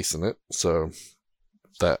a space in it. So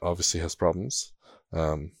that obviously has problems.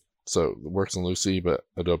 So it works in Lucy, but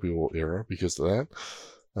Adobe will error because of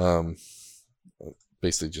that.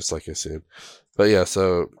 Basically just like I said. But yeah,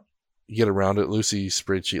 so you get around it. Lucy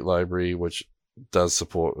spreadsheet library, which does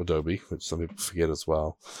support Adobe, which some people forget as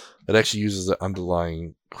well. It actually uses the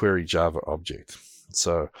underlying query Java object.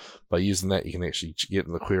 So by using that, you can actually get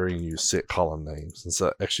in the query and use set column names. And so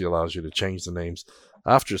it actually allows you to change the names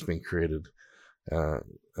after it's been created.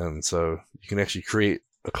 And so you can actually create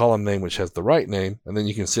a column name which has the right name, and then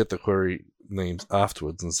you can set the query names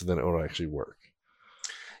afterwards, and so then it will actually work.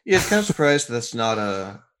 Yeah, it's kind of surprised that's not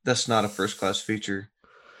a first-class feature.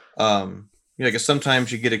 Because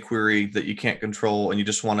sometimes you get a query that you can't control and you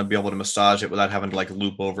just want to be able to massage it without having to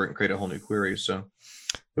loop over it and create a whole new query. So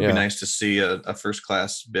it would be nice to see a first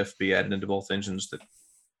class BIF be added into both engines that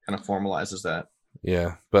kind of formalizes that.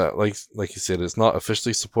 Yeah, but like you said, it's not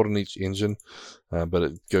officially supported in each engine, but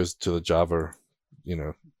it goes to the Java,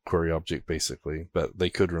 query object basically. But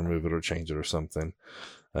they could remove it or change it or something.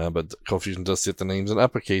 But ColdFusion does set the names in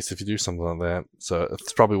uppercase if you do something like that. So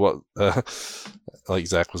it's probably what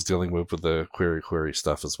Zach was dealing with the query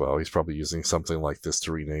stuff as well. He's probably using something like this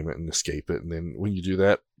to rename it and escape it. And then when you do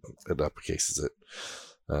that, it uppercases it.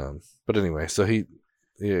 But anyway, so he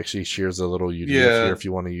actually shares a little UDF here if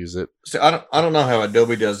you want to use it. So I don't know how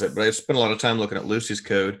Adobe does it, but I spent a lot of time looking at Lucy's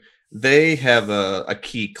code. They have a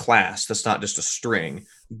key class that's not just a string,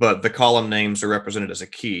 but the column names are represented as a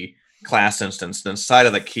key class instance. And inside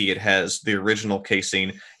of that key, it has the original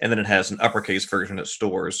casing, and then it has an uppercase version it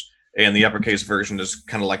stores. And the uppercase version is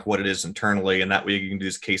kind of like what it is internally, and that way you can do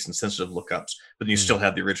these case insensitive lookups, but then you still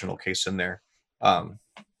have the original case in there.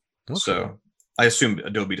 So I assume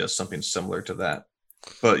Adobe does something similar to that,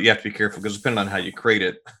 but you have to be careful because depending on how you create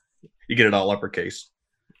it, you get it all uppercase.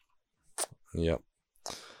 Yep.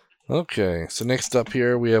 Okay, so next up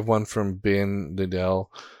here we have one from Ben Liddell.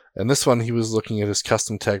 And this one, he was looking at his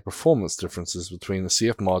custom tag performance differences between the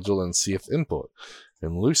CF module and CF input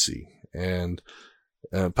in Lucy. And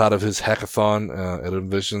part of his hackathon at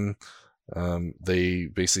Envision, they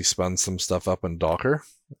basically spun some stuff up in Docker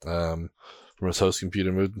from his host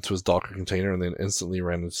computer, moved into his Docker container, and then instantly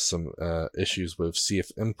ran into some issues with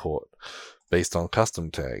CF import based on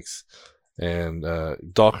custom tags. And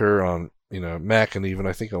Docker on Mac and even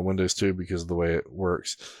I think on Windows too, because of the way it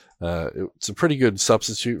works. It's a pretty good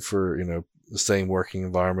substitute for, the same working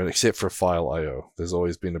environment, except for file I/O. There's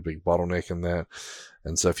always been a big bottleneck in that.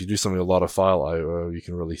 And so if you do something with a lot of file I/O, you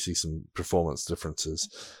can really see some performance differences.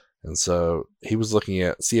 And so he was looking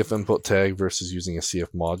at CF input tag versus using a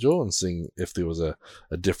CF module and seeing if there was a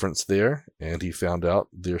difference there. And he found out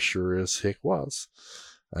there sure as heck was.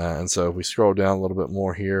 And so if we scroll down a little bit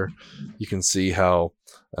more here, you can see how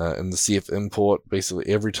in the CF import, basically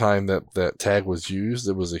every time that tag was used,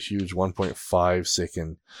 there was a huge 1.5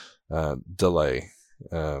 second delay,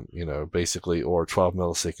 basically, or 12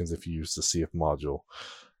 milliseconds if you use the CF module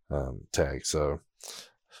tag. So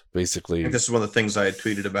basically, I think this is one of the things I had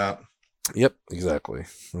tweeted about. Yep, exactly.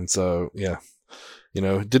 And so, yeah,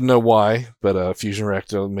 didn't know why, but Fusion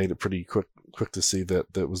Reactor made it pretty quick to see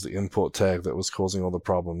that was the import tag that was causing all the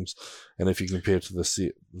problems. And if you compare it to the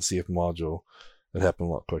CF module, it happened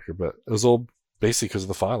a lot quicker. But it was all basically because of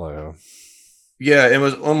the file I/O. Yeah, it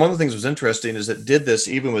was one of the things that was interesting is it did this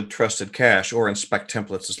even with trusted cache or inspect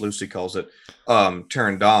templates, as Lucy calls it,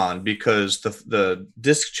 turned on because the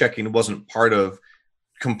disk checking wasn't part of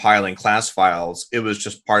compiling class files. It was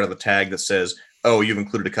just part of the tag that says, oh, you've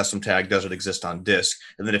included a custom tag. Does it exist on disk?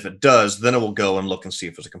 And then if it does, then it will go and look and see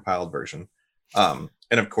if it's a compiled version. And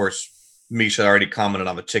of course, Misha already commented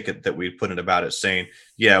on the ticket that we put in about it saying,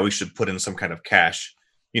 yeah, we should put in some kind of cache,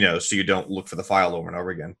 so you don't look for the file over and over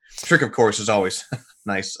again. Trick, of course, is always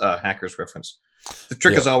nice hackers reference. The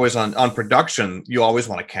trick is always on production. You always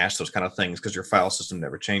want to cache those kind of things because your file system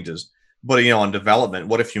never changes. But, on development,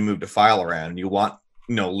 what if you moved a file around and you want,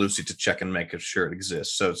 Lucy to check and make sure it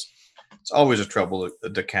exists? So it's always a trouble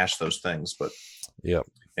to cache those things. But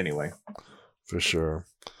anyway. For sure.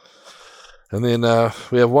 And then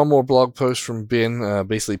we have one more blog post from Ben,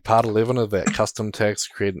 basically part 11 of that custom tags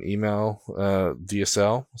to create an email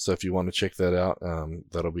DSL. So if you want to check that out,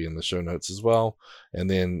 that'll be in the show notes as well. And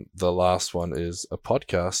then the last one is a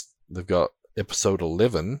podcast. They've got episode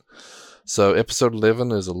 11. So episode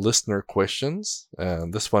 11 is a listener questions.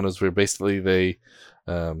 This one is where basically they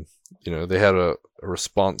had a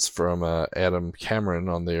response from Adam Cameron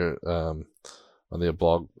on their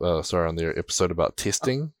blog, on their episode about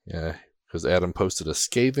testing. Because Adam posted a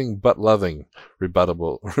scathing but loving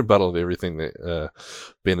rebuttal of everything that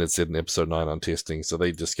Ben had said in episode 9 on testing. So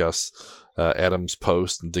they discuss Adam's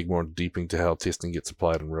post and dig more deep into how testing gets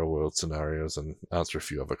applied in real world scenarios and answer a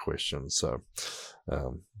few other questions. So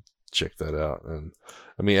check that out. And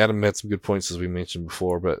I mean, Adam had some good points as we mentioned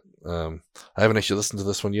before, but I haven't actually listened to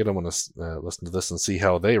this one yet. I want to listen to this and see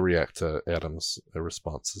how they react to Adam's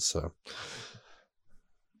responses. So,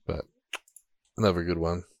 but another good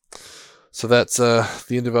one. So that's the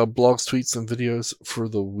end of our blogs, tweets, and videos for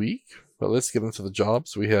the week. But let's get into the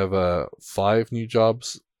jobs. We have 5 new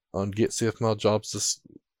jobs on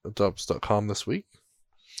getcfmail.jobs.com this week.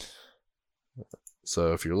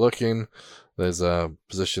 So if you're looking, there's a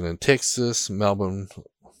position in Texas, Melbourne,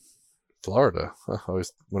 Florida.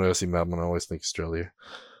 When I see Melbourne, I always think Australia.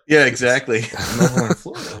 Yeah, exactly.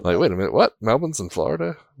 Like, wait a minute, what? Melbourne's in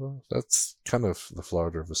Florida? Well, that's kind of the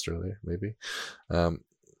Florida of Australia, maybe.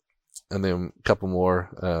 And then a couple more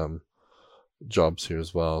jobs here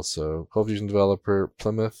as well. So, Cold Fusion Developer,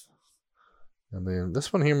 Plymouth. And then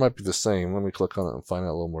this one here might be the same. Let me click on it and find out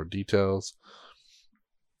a little more details.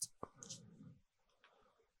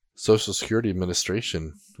 Social Security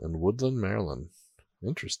Administration in Woodland, Maryland.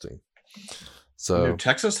 Interesting. So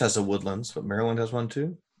Texas has a Woodlands, but Maryland has one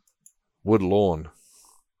too? Woodlawn.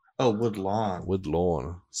 Oh, Woodlawn.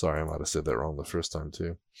 Woodlawn. Sorry, I might have said that wrong the first time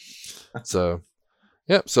too. So...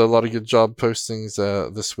 Yep, so a lot of good job postings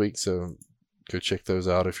this week, so go check those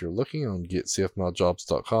out if you're looking on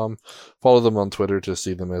getcfmail.jobs.com. Follow them on Twitter to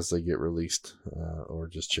see them as they get released, or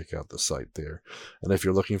just check out the site there. And if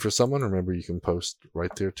you're looking for someone, remember you can post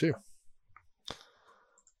right there too.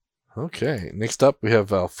 Okay, next up we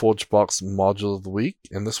have our ForgeBox module of the week,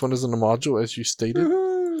 and this one isn't a module as you stated.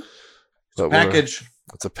 It's a package.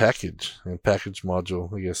 It's a package, and package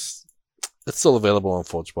module, I guess. It's still available on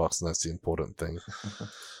ForgeBox, and that's the important thing.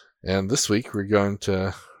 And this week, we're going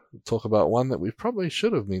to talk about one that we probably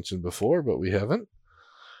should have mentioned before, but we haven't.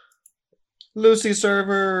 Lucy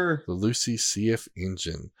server. The Lucy CF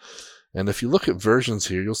engine. And if you look at versions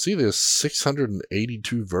here, you'll see there's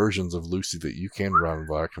 682 versions of Lucy that you can run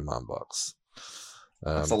via command box.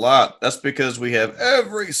 That's a lot. That's because we have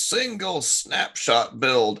every single snapshot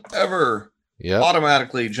build ever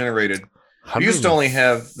automatically generated. We used to only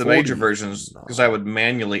have the major versions because I would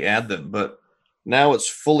manually add them, but now it's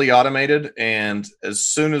fully automated. And as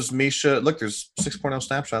soon as Misha, look, there's 6.0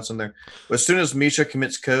 snapshots in there. But as soon as Misha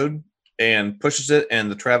commits code and pushes it and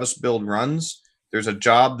the Travis build runs, there's a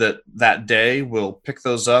job that day will pick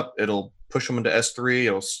those up. It'll push them into S3.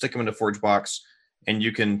 It'll stick them into ForgeBox, and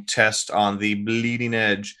you can test on the bleeding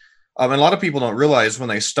edge. And a lot of people don't realize when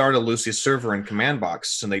they start a Lucy server in command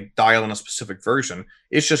box and they dial in a specific version,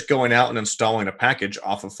 it's just going out and installing a package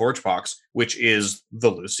off of ForgeBox, which is the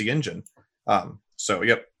Lucy engine. So,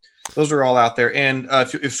 yep, those are all out there. And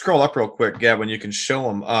if you scroll up real quick, Gavin, you can show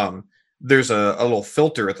them. There's a little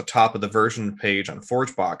filter at the top of the version page on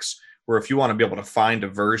ForgeBox where if you want to be able to find a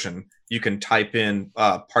version, you can type in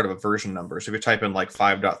part of a version number. So if you type in like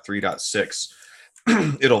 5.3.6,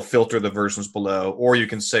 it'll filter the versions below, or you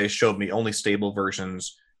can say, show me only stable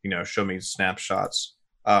versions, show me snapshots.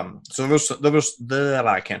 So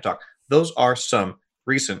I can't talk. Those are some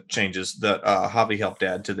recent changes that Javi helped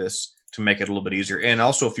add to this to make it a little bit easier. And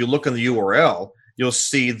also, if you look in the URL, you'll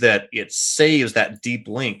see that it saves that deep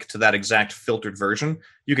link to that exact filtered version.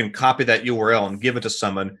 You can copy that URL and give it to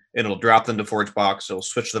someone, and it'll drop them to ForgeBox. It'll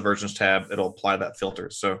switch to the versions tab. It'll apply that filter.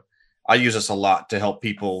 So I use this a lot to help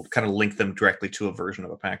people kind of link them directly to a version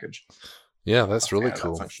of a package. Yeah, that's really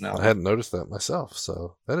cool. I hadn't noticed that myself,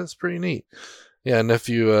 so that is pretty neat. Yeah, and if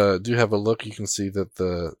you do have a look, you can see that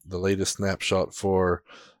the latest snapshot for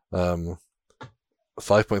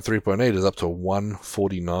 5.3.8 is up to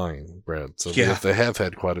 149, Brad. So they have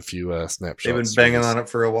had quite a few snapshots. They've been banging on it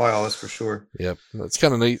for a while, that's for sure. Yep, it's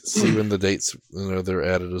kind of neat to see when the dates they're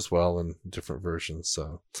added as well in different versions.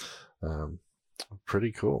 So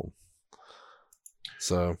pretty cool.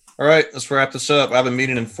 So all right, let's wrap this up. I have a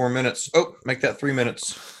meeting in 4 minutes. Oh, make that 3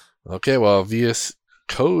 minutes. Okay, well, VS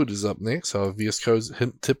Code is up next. Our VS Code's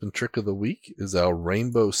hint, tip, and trick of the week is our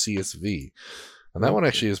Rainbow CSV. And that one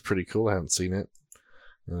actually is pretty cool. I haven't seen it.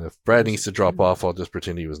 And if Brad needs to drop off, I'll just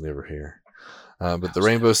pretend he was never here. But the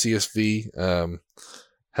Rainbow CSV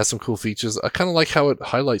has some cool features. I kind of like how it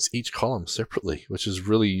highlights each column separately, which is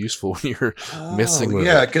really useful when you're messing with it.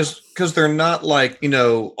 Yeah, because they're not like,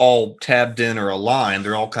 all tabbed in or aligned.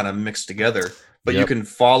 They're all kind of mixed together. But you can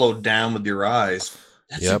follow down with your eyes.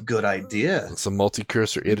 That's a good idea. Some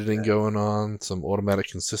multi-cursor editing going on, some automatic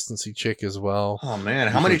consistency check as well. Oh, man.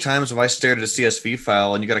 How many times have I stared at a CSV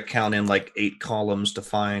file and you got to count in like 8 columns to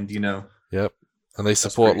find, Yep. And they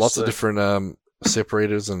support lots of different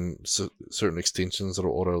separators and certain extensions that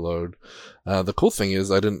will auto-load. The cool thing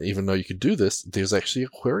is I didn't even know you could do this. There's actually a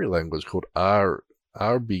query language called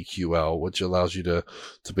RBQL, which allows you to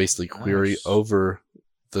basically query over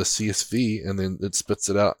the CSV, and then it spits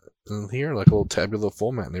it out in here like a little tabular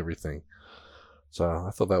format and everything. So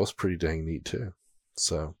I thought that was pretty dang neat too.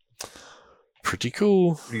 So pretty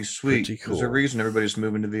cool. Pretty sweet. Pretty cool. There's a reason everybody's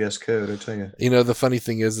moving to VS Code, I tell you. The funny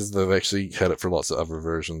thing is they've actually had it for lots of other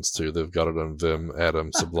versions too. They've got it on Vim,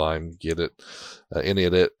 Atom, Sublime, Gedit,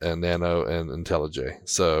 Inedit, and Nano, and IntelliJ.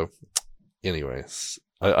 So anyways,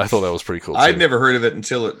 I thought that was pretty cool too. I'd never heard of it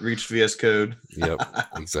until it reached VS Code. Yep,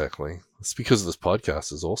 exactly. It's because this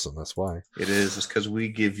podcast is awesome. That's why. It is. It's because we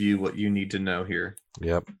give you what you need to know here.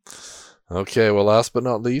 Yep. Okay, well, last but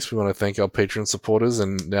not least, we want to thank our Patreon supporters.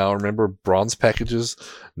 And now remember, bronze packages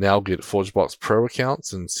now get ForgeBox Pro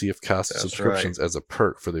accounts and CFcast subscriptions as a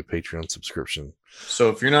perk for their Patreon subscription.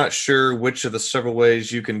 So if you're not sure which of the several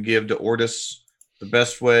ways you can give to Ortus, the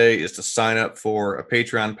best way is to sign up for a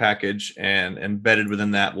Patreon package, and embedded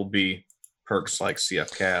within that will be perks like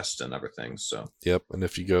CFcast and other things. So yep, and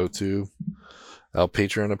if you go to our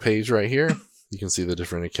Patreon page right here, you can see the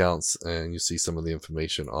different accounts, and you see some of the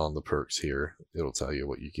information on the perks here. It'll tell you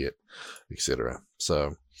what you get, etc.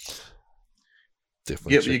 So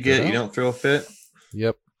definitely get what you get. You don't throw a fit.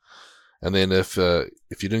 Yep. And then if you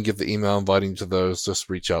didn't get the email inviting you to those, just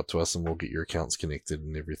reach out to us and we'll get your accounts connected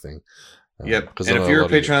and everything. Yep. And if you're a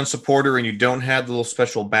Patreon supporter and you don't have the little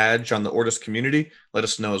special badge on the Ortus community, let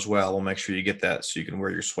us know as well. We'll make sure you get that so you can wear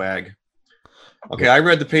your swag. Okay, I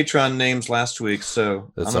read the Patreon names last week,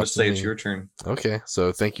 so I'm going to say it's your turn. Okay,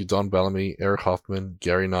 so thank you, Don Bellamy, Eric Hoffman,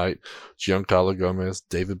 Gary Knight, Giancarlo Gomez,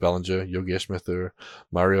 David Bellinger, Yogesh Mithur,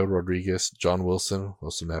 Mario Rodriguez, John Wilson,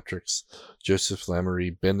 Wilson Matrix, Joseph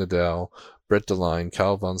Lamery, Ben Nadal, Brett DeLine,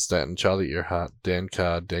 Kyle Von Staten, Charlie Earhart, Dan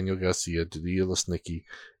Carr, Daniel Garcia, Didier Lesnicki,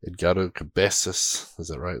 Edgardo Cabezas, is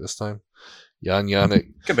that right this time? Jan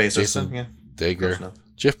Yannick, Jason Dager,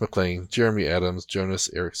 Jeff McLean, Jeremy Adams, Jonas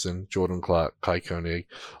Erickson, Jordan Clark, Kai Koenig,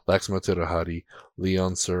 Laxmo Terahadi,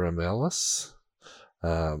 Leon Suramelis,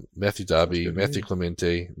 Matthew Darby, Matthew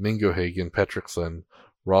Clemente, Mingo Hagen, Patrick Flynn,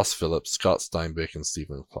 Ross Phillips, Scott Steinbeck, and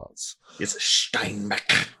Stephen Klotz. It's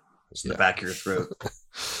Steinbeck. It's in the back of your throat.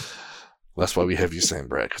 That's why we have you saying,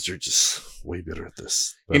 Brad, because you're just way better at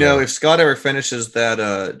this. But, if Scott ever finishes that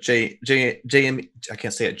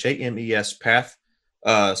JMES path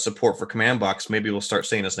support for Command Box, maybe we'll start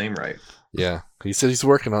saying his name right. Yeah, he said he's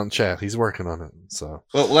working on chat. He's working on it. So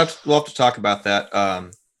we'll have to talk about that.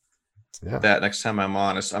 That next time I'm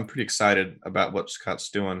on. I'm pretty excited about what Scott's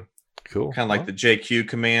doing. Cool. Kind of like the JQ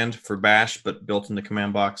command for Bash, but built into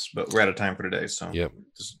Command Box. But we're out of time for today, so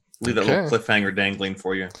just leave that little cliffhanger dangling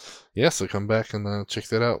for you. Yeah, so come back and check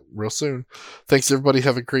that out real soon. Thanks, everybody.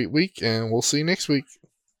 Have a great week, and we'll see you next week.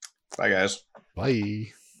 Bye, guys.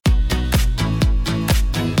 Bye.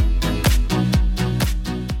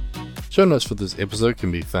 Show notes for this episode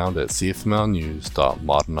can be found at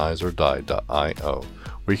cfmlnews.modernizeordie.io,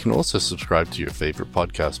 where you can also subscribe to your favorite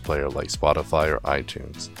podcast player like Spotify or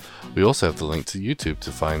iTunes. We also have the link to YouTube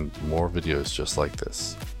to find more videos just like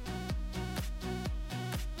this.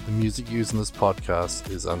 The music used in this podcast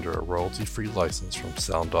is under a royalty-free license from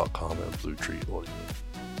Sound.com and Blue Tree Audio.